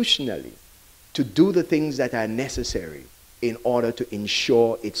constitutionally to do the things that are necessary in order to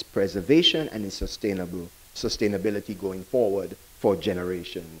ensure its preservation and its sustainability going forward for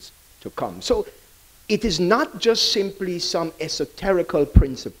generations to come. So it is not just simply some esoterical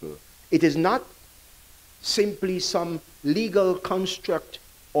principle. It is not simply some legal construct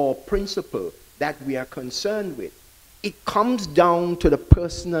or principle that we are concerned with. It comes down to the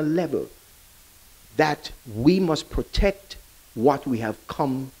personal level that we must protect what we have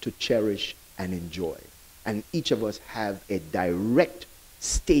come to cherish and enjoy. And each of us have a direct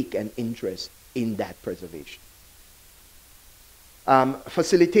stake and interest in that preservation.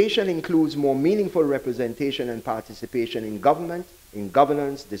 Facilitation includes more meaningful representation and participation in government, in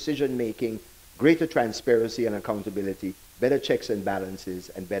governance, decision-making, greater transparency and accountability, better checks and balances,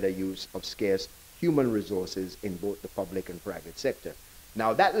 and better use of scarce human resources in both the public and private sector.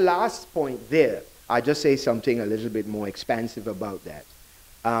 Now, that last point there, I'll just say something a little bit more expansive about that.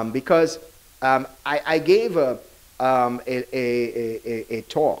 Because I gave a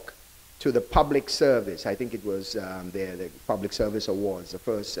talk to the public service. I think it was the Public Service Awards, the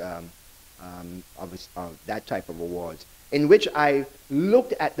first of that type of awards. in which I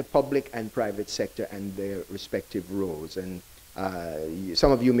looked at the public and private sector and their respective roles. And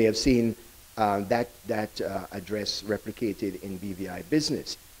some of you may have seen that address replicated in BVI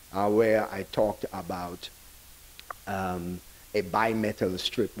Business, where I talked about a bimetal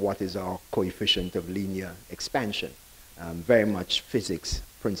strip, what is our coefficient of linear expansion, very much physics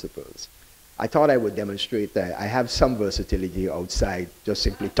principles. I thought I would demonstrate that I have some versatility outside just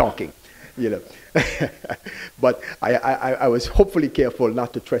simply talking, you know. But I was hopefully careful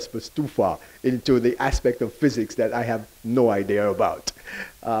not to trespass too far into the aspect of physics that I have no idea about.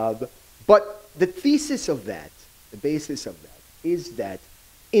 But the thesis of that, the basis of that, is that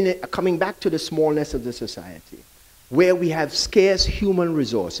coming back to the smallness of the society, where we have scarce human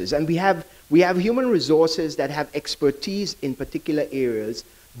resources, and we have human resources that have expertise in particular areas,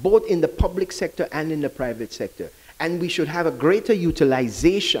 both in the public sector and in the private sector. And we should have a greater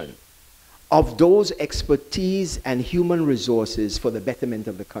utilization of those expertise and human resources for the betterment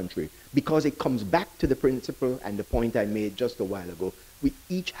of the country, because it comes back to the principle and the point I made just a while ago. We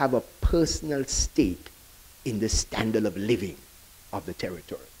each have a personal stake in the standard of living of the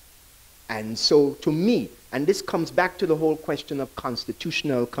territory. And so to me, and this comes back to the whole question of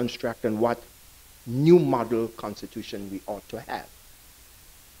constitutional construct and what new model constitution we ought to have,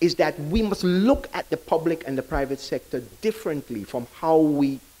 is that we must look at the public and the private sector differently from how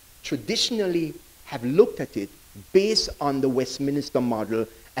we traditionally have looked at it, based on the Westminster model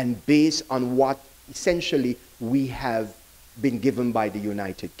and based on what essentially we have been given by the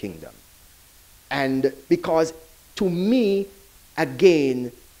United Kingdom. And because to me,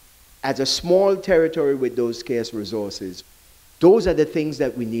 again, as a small territory with those scarce resources, those are the things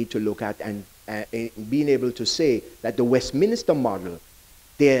that we need to look at, and being able to say that the Westminster model,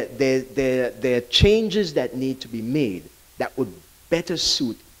 there are changes that need to be made that would better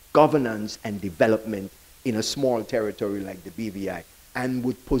suit governance and development in a small territory like the BVI, and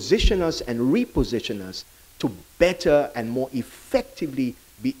would position us and reposition us to better and more effectively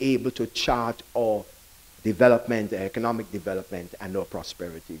be able to chart our development, economic development, and our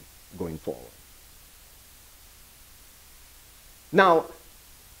prosperity going forward. Now,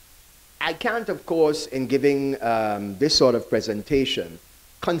 I can't, of course, in giving this sort of presentation,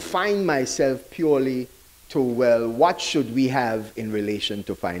 confine myself purely to, well, what should we have in relation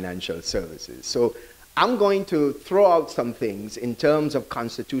to financial services? So I'm going to throw out some things in terms of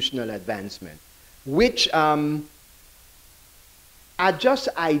constitutional advancement, which are just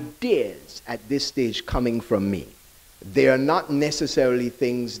ideas at this stage coming from me. They are not necessarily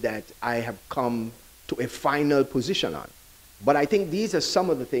things that I have come to a final position on. But I think these are some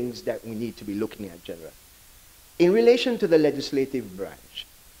of the things that we need to be looking at, Gerard. In relation to the legislative branch,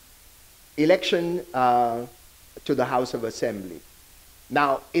 election to the House of Assembly.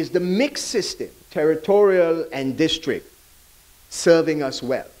 Now, is the mixed system, territorial and district, serving us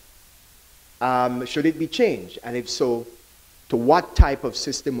well? Should it be changed? And if so, to what type of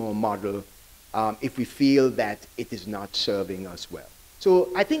system or model, if we feel that it is not serving us well? So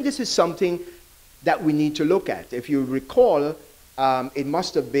I think this is something that we need to look at. If you recall, it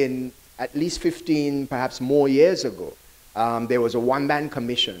must have been at least 15, perhaps more years ago, there was a one-man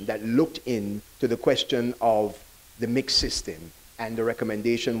commission that looked into the question of the mixed system, and the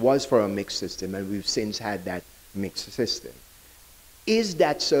recommendation was for a mixed system, and we've since had that mixed system. Is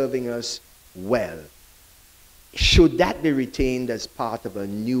that serving us well? Should that be retained as part of a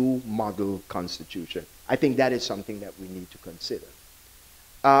new model constitution? I think that is something that we need to consider.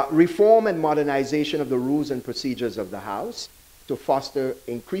 Reform and modernization of the rules and procedures of the House to foster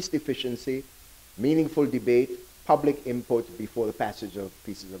increased efficiency, meaningful debate, public input before the passage of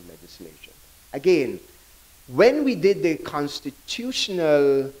pieces of legislation. Again, when we did the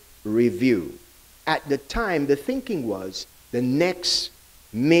constitutional review, at the time the thinking was the next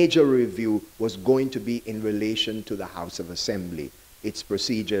major review was going to be in relation to the House of Assembly, its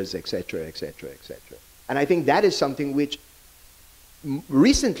procedures, etc., etc., etc. And I think that is something which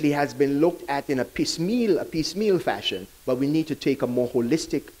recently has been looked at in a piecemeal fashion, but we need to take a more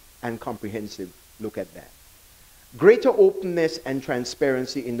holistic and comprehensive look at that. Greater openness and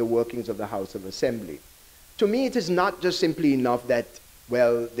transparency in the workings of the House of Assembly. To me, it is not just simply enough that,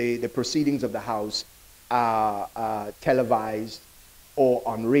 well, the proceedings of the House are televised or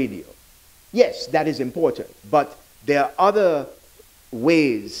on radio. Yes, that is important, but there are other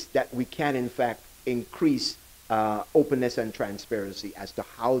ways that we can, in fact, increase openness and transparency as to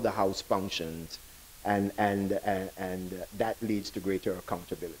how the House functions, and that leads to greater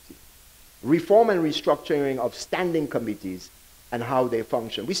accountability. Reform and restructuring of standing committees and how they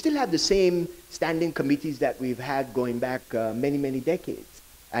function. We still have the same standing committees that we've had going back many, many decades,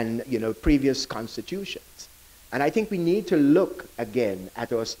 and previous constitutions. And I think we need to look again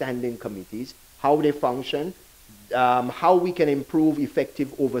at our standing committees, how they function, how we can improve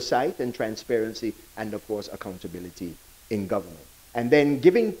effective oversight and transparency, and of course accountability in government. And then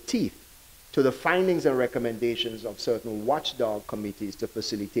giving teeth to the findings and recommendations of certain watchdog committees to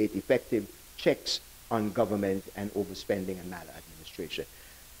facilitate effective checks on government and overspending and maladministration.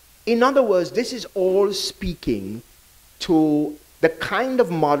 In other words, this is all speaking to the kind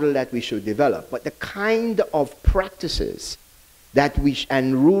of model that we should develop, but the kind of practices that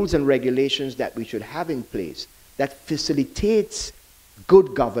and rules and regulations that we should have in place that facilitates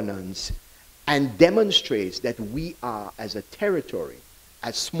good governance and demonstrates that we are, as a territory,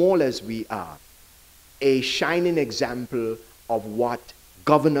 as small as we are, a shining example of what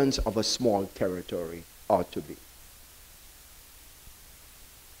governance of a small territory ought to be.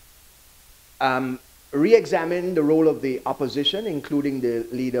 Re-examine the role of the opposition, including the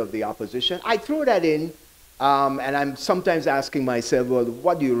leader of the opposition. I throw that in, and I'm sometimes asking myself, well,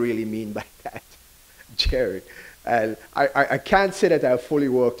 what do you really mean by that, Gerard? And I can't say that I've fully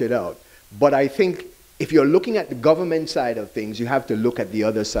worked it out, but I think if you're looking at the government side of things, you have to look at the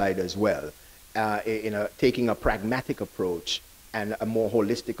other side as well, taking a pragmatic approach and a more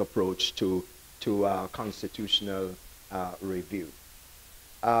holistic approach to constitutional review.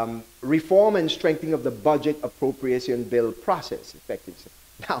 Reform and strengthening of the budget appropriation bill process effectively.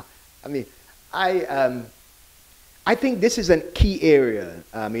 Now, I mean, I think this is a key area.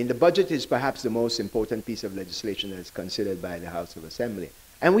 I mean, the budget is perhaps the most important piece of legislation that is considered by the House of Assembly.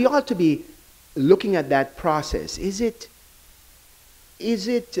 And we ought to be looking at that process. Is it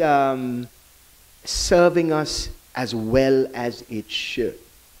serving us as well as it should?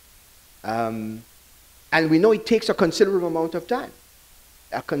 And we know it takes a considerable amount of time.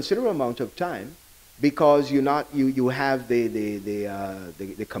 Because you have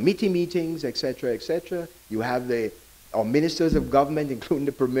the committee meetings, etc., etc. You have our ministers of government, including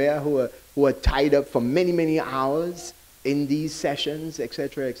the premier, who are tied up for many, many hours in these sessions,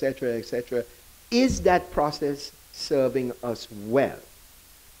 etc., etc., etc. Is that process serving us well?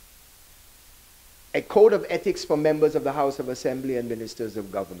 A code of ethics for members of the House of Assembly and ministers of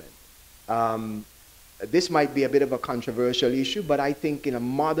government. This might be a bit of a controversial issue, but I think in a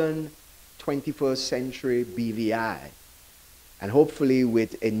modern 21st century BVI, and hopefully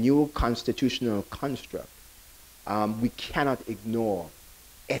with a new constitutional construct, we cannot ignore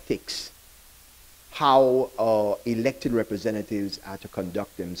ethics, how elected representatives are to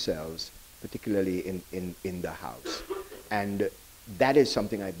conduct themselves, particularly in the House. And that is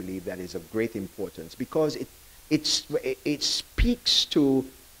something I believe that is of great importance, because it speaks to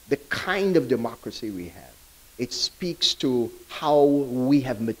the kind of democracy we have. It speaks to how we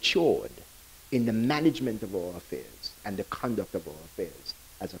have matured in the management of our affairs and the conduct of our affairs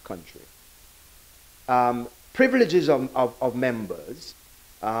as a country. Privileges of members,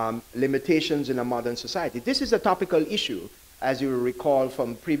 limitations in a modern society. This is a topical issue, as you will recall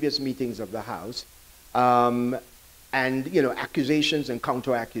from previous meetings of the House, and accusations and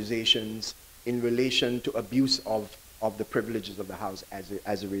counter-accusations in relation to abuse of the privileges of the House as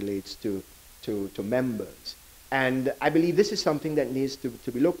it relates to members. And I believe this is something that needs to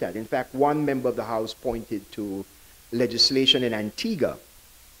be looked at. In fact, one member of the House pointed to legislation in Antigua,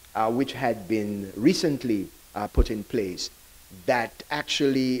 which had been recently put in place, that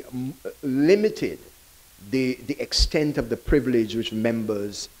actually limited the extent of the privilege which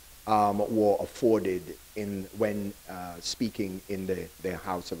members were afforded when speaking in the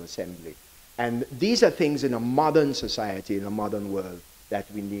House of Assembly. And these are things in a modern society, in a modern world,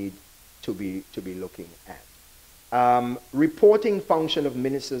 that we need to be looking at. Reporting function of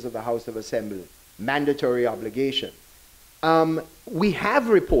ministers of the House of Assembly, mandatory obligation. We have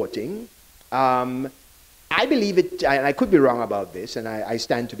reporting. I believe it, and I could be wrong about this, and I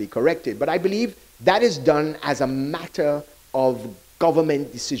stand to be corrected, but I believe that is done as a matter of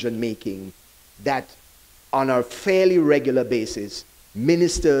government decision-making, that on a fairly regular basis,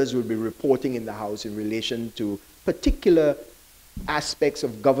 ministers will be reporting in the House in relation to particular aspects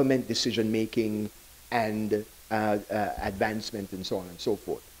of government decision-making and advancement and so on and so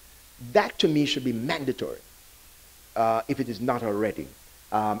forth. That, to me, should be mandatory, if it is not already.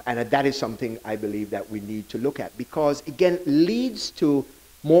 And that is something I believe that we need to look at, because, again, leads to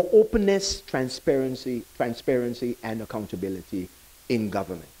more openness, transparency, and accountability in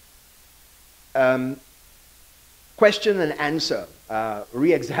government. Question and answer,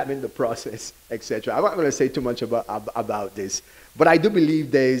 re-examine the process, etc. I'm not going to say too much about this, but I do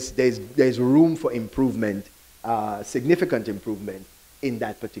believe there's room for improvement, significant improvement in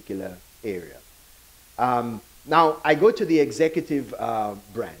that particular area. Now, I go to the executive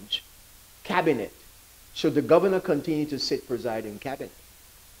branch, cabinet. should the governor continue to preside in cabinet?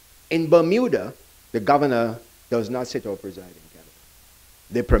 In Bermuda, the governor does not sit or preside in cabinet.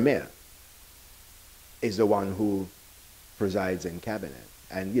 The premier is the one who presides in cabinet.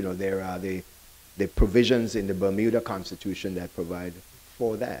 And you know, there are the provisions in the Bermuda Constitution that provide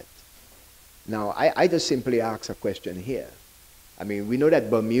for that. Now, I just simply ask a question here. I mean, we know that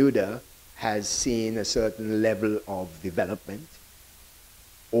Bermuda has seen a certain level of development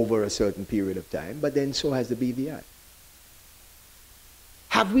over a certain period of time, but then so has the BVI.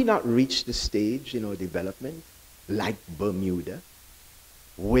 Have we not reached the stage in our development, like Bermuda,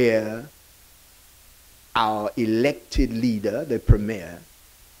 where our elected leader, the premier,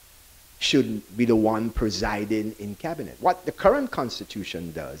 should be the one presiding in cabinet? What the current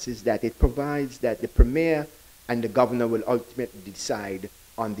constitution does is that it provides that the premier and the governor will ultimately decide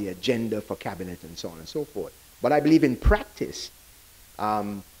on the agenda for cabinet and so on and so forth. But I believe in practice,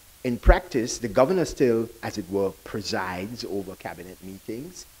 the governor still, as it were, presides over cabinet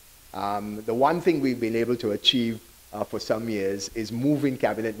meetings. The one thing we've been able to achieve for some years is moving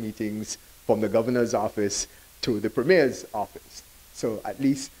cabinet meetings from the governor's office to the premier's office. So at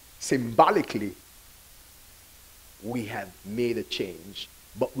least symbolically, we have made a change,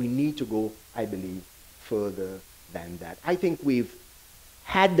 but we need to go, I believe, further than that. I think we've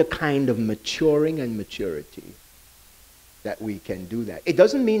had the kind of maturing and maturity that we can do that. It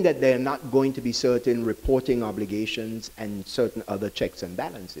doesn't mean that there are not going to be certain reporting obligations and certain other checks and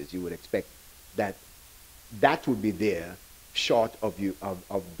balances. You would expect that that would be there, short of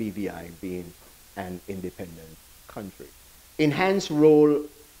BVI being an independent country. Enhanced role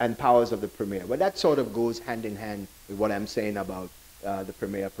and powers of the premier. Well, that sort of goes hand in hand with what I'm saying about the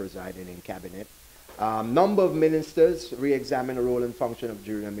premier presiding in cabinet. Number of ministers, re-examine the role and function of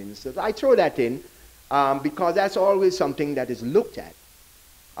junior ministers. I throw that in because that's always something that is looked at.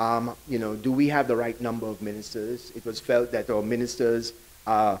 You know, do we have the right number of ministers? It was felt that our ministers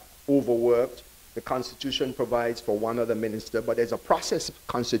are overworked. The Constitution provides for one other minister, but there's a process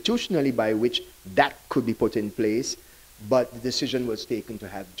constitutionally by which that could be put in place. But the decision was taken to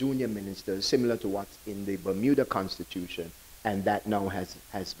have junior ministers, similar to what's in the Bermuda Constitution, and that now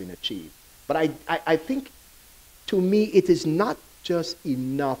has been achieved. But I think, to me, it is not just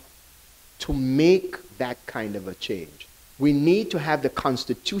enough to make that kind of a change. We need to have the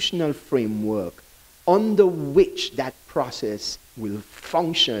constitutional framework under which that process will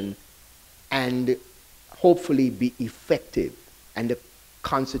function and hopefully be effective. And the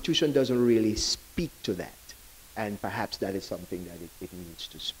Constitution doesn't really speak to that. And perhaps that is something that it needs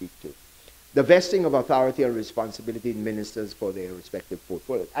to speak to. The vesting of authority and responsibility in ministers for their respective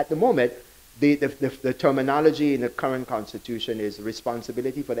portfolios. At the moment, the terminology in the current Constitution is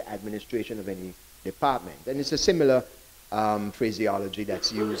responsibility for the administration of any department. And it's a similar phraseology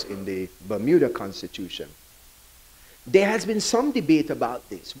that's used in the Bermuda Constitution. There has been some debate about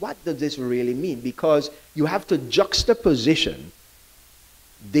this. What does this really mean? Because you have to juxtaposition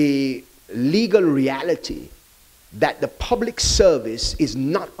the legal reality that the public service is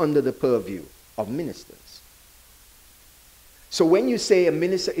not under the purview of ministers. So when you say a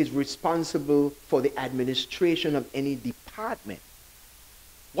minister is responsible for the administration of any department,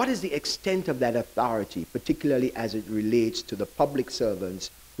 what is the extent of that authority, particularly as it relates to the public servants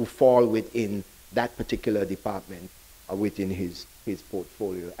who fall within that particular department or within his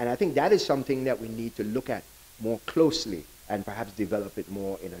portfolio? And I think that is something that we need to look at more closely and perhaps develop it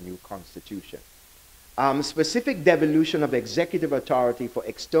more in a new constitution. Specific devolution of executive authority for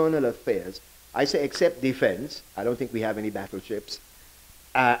external affairs. I say except defense. I don't think we have any battleships.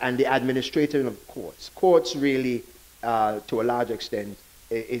 And the administration of courts. Courts really, to a large extent,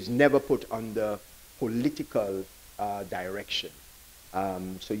 is never put under political direction.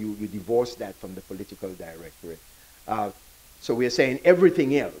 So you divorce that from the political directorate. So we are saying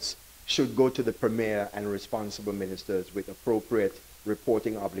everything else should go to the premier and responsible ministers with appropriate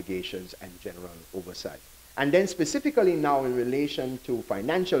reporting obligations and general oversight. And then specifically now in relation to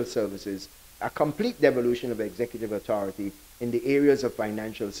financial services, a complete devolution of executive authority in the areas of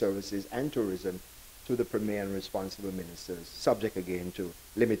financial services and tourism to the premier and responsible ministers, subject again to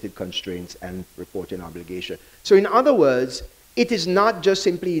limited constraints and reporting obligation. So in other words, it is not just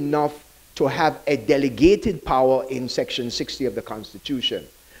simply enough to have a delegated power in Section 60 of the Constitution.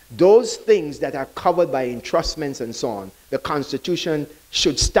 Those things that are covered by entrustments and so on, the Constitution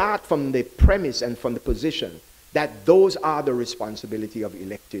should start from the premise and from the position that those are the responsibility of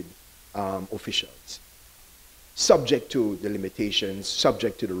elected officials, subject to the limitations,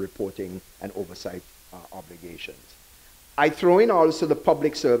 subject to the reporting and oversight obligations. I throw in also the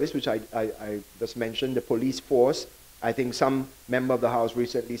public service, which I just mentioned, the police force I think some member of the House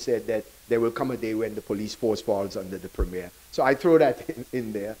recently said that there will come a day when the police force falls under the Premier. So I throw that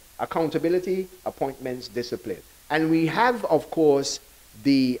in there. Accountability, appointments, discipline. And we have, of course,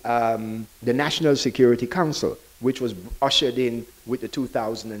 the National Security Council, which was ushered in with the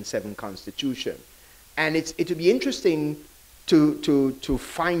 2007 Constitution. And it would be interesting to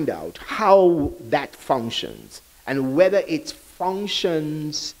find out how that functions and whether it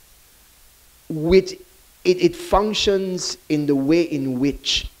functions with it functions in the way in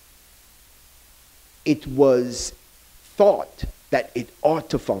which it was thought that it ought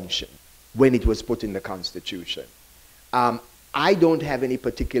to function when it was put in the Constitution. I don't have any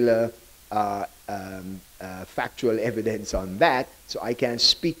particular factual evidence on that, so I can't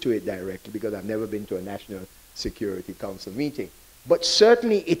speak to it directly because I've never been to a National Security Council meeting. But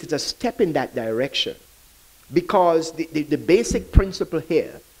certainly it is a step in that direction, because the basic principle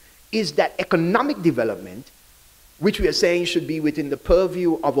here is that economic development, which we are saying should be within the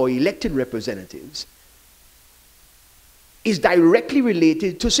purview of our elected representatives, is directly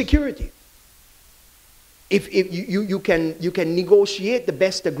related to security. If you can negotiate the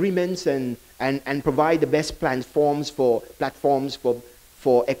best agreements and provide the best platforms for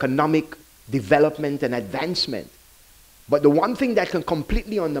economic development and advancement, but the one thing that can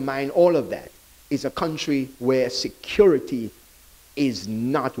completely undermine all of that is a country where security is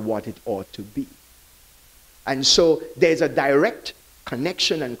not what it ought to be. And so there's a direct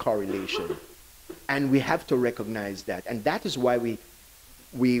connection and correlation, and we have to recognize that. And that is why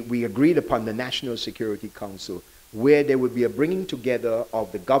we agreed upon the National Security Council, where there would be a bringing together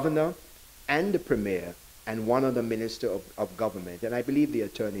of the governor and the premier and one other minister of government, and I believe the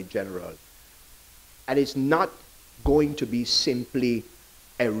Attorney General. And it's not going to be simply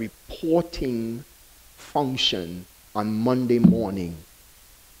a reporting function on Monday morning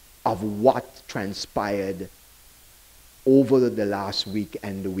of what transpired over the last week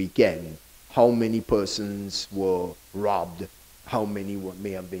and the weekend. How many persons were robbed, how many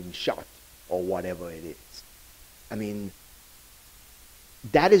may have been shot, or whatever it is. I mean,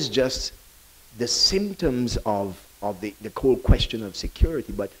 that is just the symptoms of the whole question of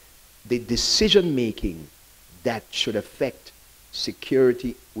security, but the decision-making that should affect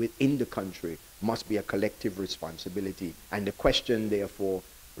security within the country must be a collective responsibility. And the question, therefore,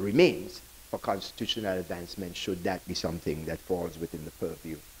 remains for constitutional advancement, should that be something that falls within the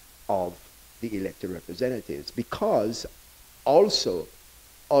purview of the elected representatives? Because also,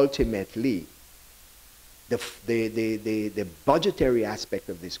 ultimately, the budgetary aspect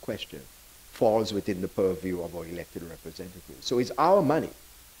of this question falls within the purview of our elected representatives. So it's our money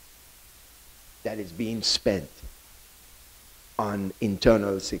that is being spent on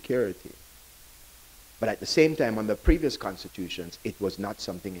internal security. But at the same time, under previous constitutions, it was not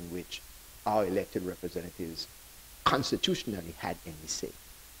something in which our elected representatives constitutionally had any say.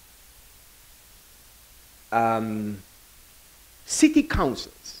 City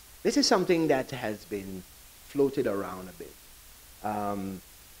councils. This is something that has been floated around a bit.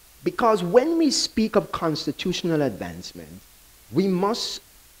 Because when we speak of constitutional advancement, we must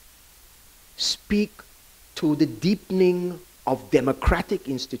speak to the deepening of democratic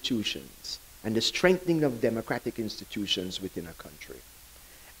institutions and the strengthening of democratic institutions within a country,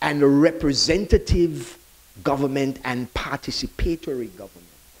 and a representative government and participatory government.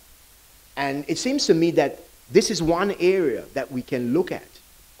 And it seems to me that this is one area that we can look at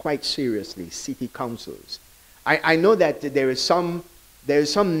quite seriously, city councils. I know that there is some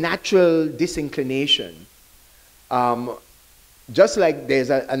natural disinclination, just like there's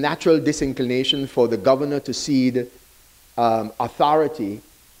a natural disinclination for the governor to cede authority,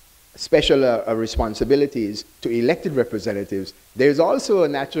 special responsibilities to elected representatives. There's also a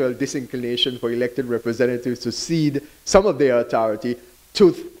natural disinclination for elected representatives to cede some of their authority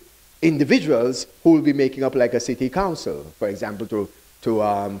to individuals who will be making up like a city council, for example, to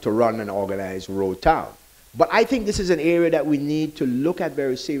run and organize road town. But I think this is an area that we need to look at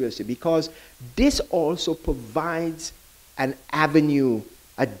very seriously, because this also provides an avenue,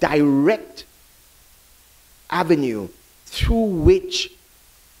 a direct avenue through which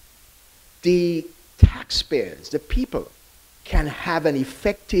the taxpayers, the people, can have an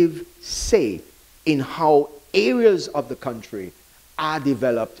effective say in how areas of the country are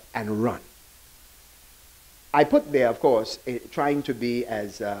developed and run. I put there, of course, trying to be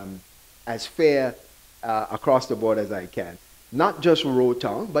as fair across the board as I can. Not just Road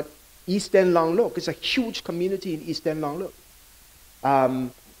Town, but East End Long Look. It's a huge community in East End Long Look.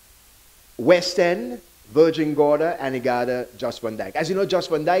 West End, Virgin Gorda, Anegada, Just Van Dyke. As you know, Just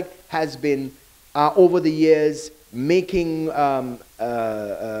Van Dyke has been, over the years, making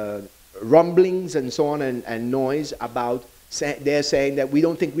rumblings and so on and noise about, they're saying that we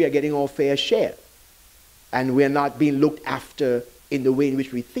don't think we are getting our fair share. And we're not being looked after in the way in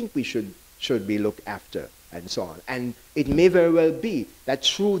which we think we should be looked after, and so on. And it may very well be that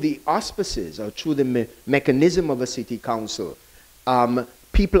through the auspices or through the mechanism of a city council,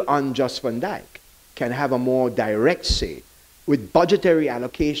 people on Just Van Dyke can have a more direct say with budgetary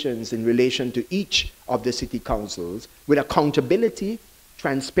allocations in relation to each of the city councils, with accountability,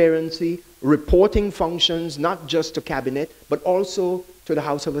 transparency, reporting functions, not just to cabinet, but also to the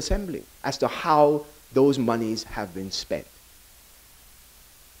House of Assembly as to how those monies have been spent.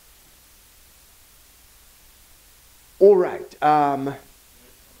 All right. Time,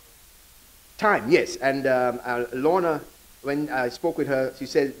 yes. And Lorna, when I spoke with her, she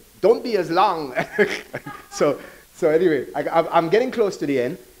said, don't be as long. So anyway, I'm getting close to the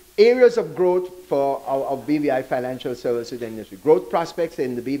end. Areas of growth for our BVI financial services industry. Growth prospects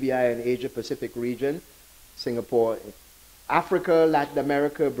in the BVI and Asia Pacific region, Singapore, Africa, Latin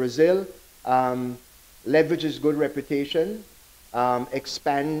America, Brazil. Leverages good reputation.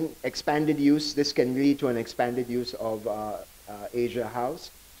 Expanded use. This can lead to an expanded use of Asia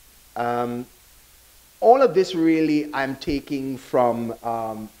House. All of this really I'm taking from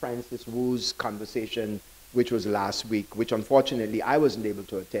Francis Wu's conversation, which was last week, which unfortunately I wasn't able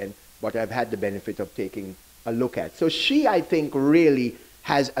to attend, but I've had the benefit of taking a look at. So she, I think, really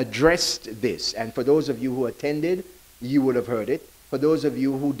has addressed this. And for those of you who attended, you would have heard it. For those of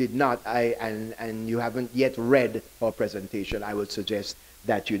you who did not, and you haven't yet read her presentation, I would suggest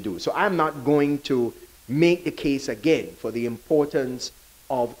that you do. So I'm not going to make the case again for the importance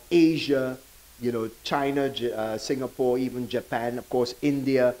of Asia, you know, China, Singapore, even Japan, of course,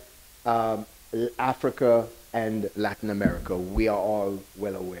 India, Africa, and Latin America. We are all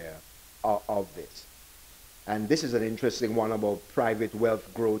well aware of this. And this is an interesting one about private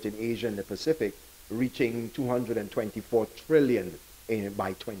wealth growth in Asia and the Pacific, reaching 224 trillion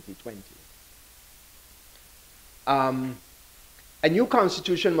by 2020. A new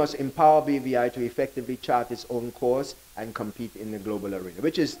constitution must empower BVI to effectively chart its own course and compete in the global arena,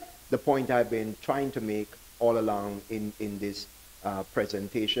 which is the point I've been trying to make all along in this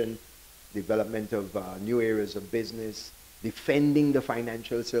presentation. Development of new areas of business, defending the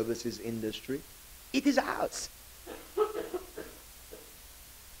financial services industry. It is ours.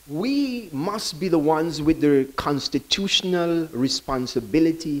 We must be the ones with the constitutional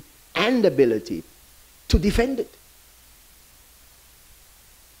responsibility and ability to defend it.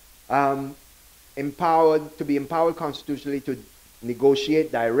 To be empowered constitutionally to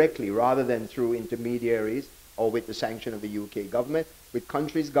negotiate directly rather than through intermediaries or with the sanction of the UK government, with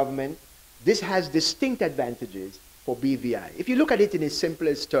countries' government. This has distinct advantages for BVI. If you look at it in its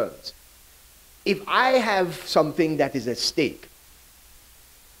simplest terms, if I have something that is at stake,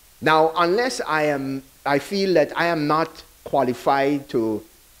 now, unless I feel that I am not qualified to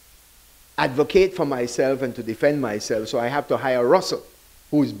advocate for myself and to defend myself, so I have to hire Russell,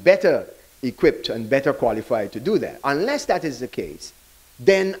 who is better equipped and better qualified to do that. Unless that is the case,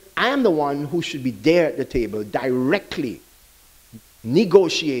 then I am the one who should be there at the table directly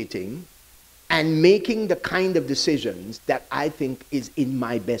negotiating and making the kind of decisions that I think is in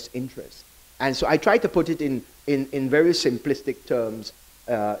my best interest. And so I try to put it in very simplistic terms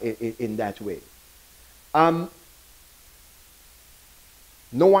in that way. No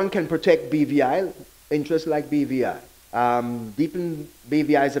one can protect BVI interests like BVI. Deepen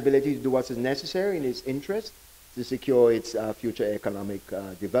BVI's ability to do what is necessary in its interest to secure its future economic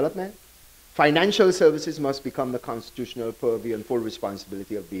development. Financial services must become the constitutional purview and full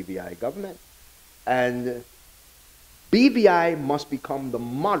responsibility of BVI government. And BVI must become the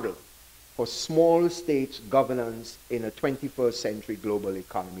model for small state governance in a 21st century global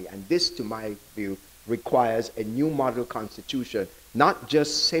economy. And this, to my view, requires a new model constitution, not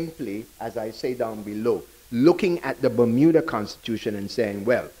just simply, as I say down below, looking at the Bermuda Constitution and saying,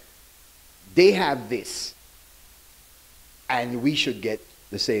 well, they have this, and we should get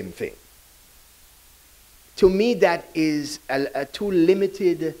the same thing. To me, that is a too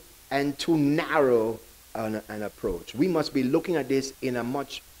limited and too narrow an approach. We must be looking at this in a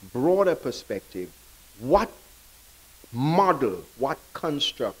much broader perspective. What model, what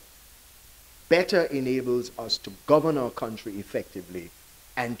construct better enables us to govern our country effectively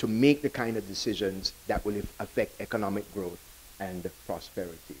and to make the kind of decisions that will affect economic growth and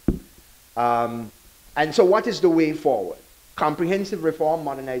prosperity. And so what is the way forward? Comprehensive reform,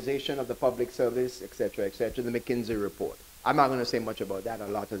 modernization of the public service, etc., etc., the McKinsey report. I'm not going to say much about that. A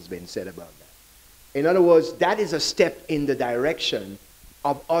lot has been said about that. In other words, that is a step in the direction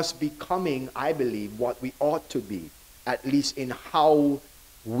of us becoming, I believe, what we ought to be, at least in how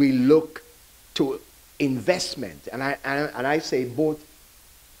we look to investment, and I say both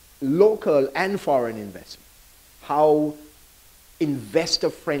local and foreign investment. How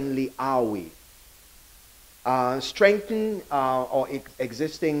investor-friendly are we? Strengthen our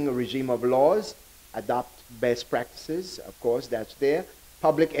existing regime of laws, adopt best practices, of course, that's there.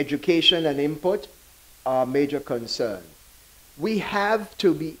 Public education and input are major concern. We have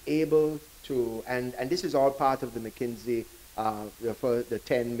to be able to, and this is all part of the McKinsey, for the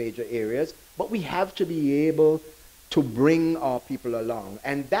 10 major areas, but we have to be able to bring our people along.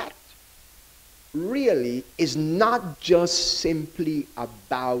 And that really is not just simply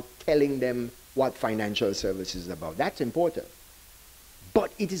about telling them what financial services is about. That's important.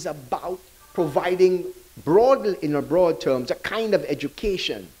 But it is about providing in a broad terms, a kind of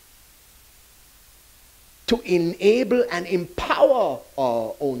education to enable and empower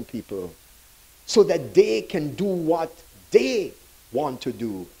our own people so that they can do what they want to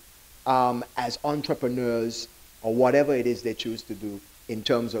do as entrepreneurs or whatever it is they choose to do in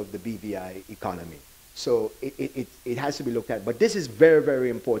terms of the BVI economy. So it has to be looked at. But this is very, very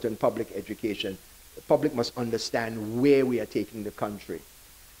important, public education. The public must understand where we are taking the country.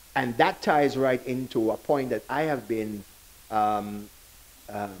 And that ties right into a point that I have been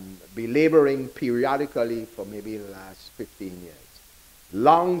belaboring periodically for maybe the last 15 years.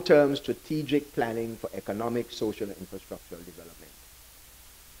 Long-term strategic planning for economic, social, and infrastructural development.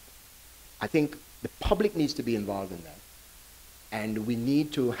 I think the public needs to be involved in that. And we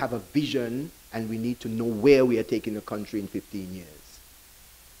need to have a vision, and we need to know where we are taking the country in 15 years.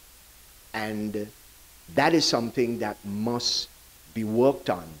 And that is something that must be worked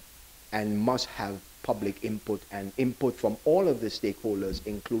on and must have public input and input from all of the stakeholders,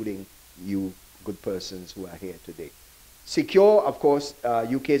 including you good persons who are here today. Secure, of course,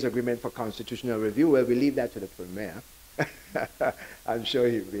 UK's agreement for constitutional review. Well, we leave that to the Premier. I'm sure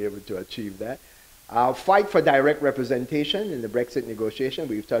he'll be able to achieve that. Fight for direct representation in the Brexit negotiation.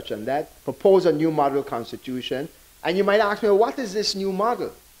 We've touched on that. Propose a new model constitution. And you might ask me, well, what is this new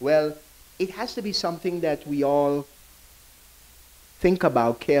model? Well, it has to be something that we all think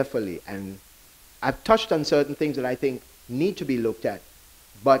about carefully. And I've touched on certain things that I think need to be looked at.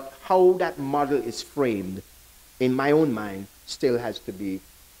 But how that model is framed, in my own mind, still has to be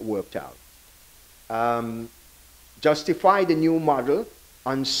worked out. Justify the new model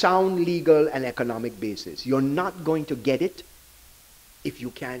on sound legal and economic basis. You're not going to get it if you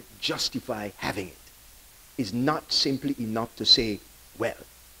can't justify having it. It's not simply enough to say, well,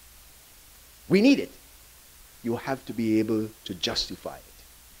 we need it. You have to be able to justify it.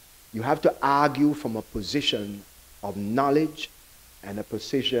 You have to argue from a position of knowledge and a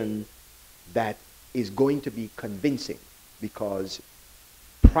position that is going to be convincing, because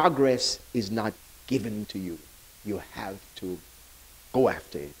progress is not given to you. You have to go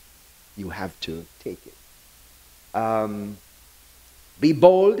after it. You have to take it. Be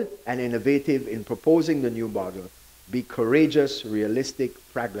bold and innovative in proposing the new model. Be courageous, realistic,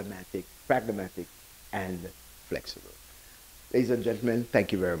 pragmatic, and flexible. Ladies and gentlemen,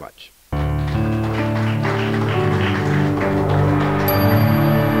 thank you very much.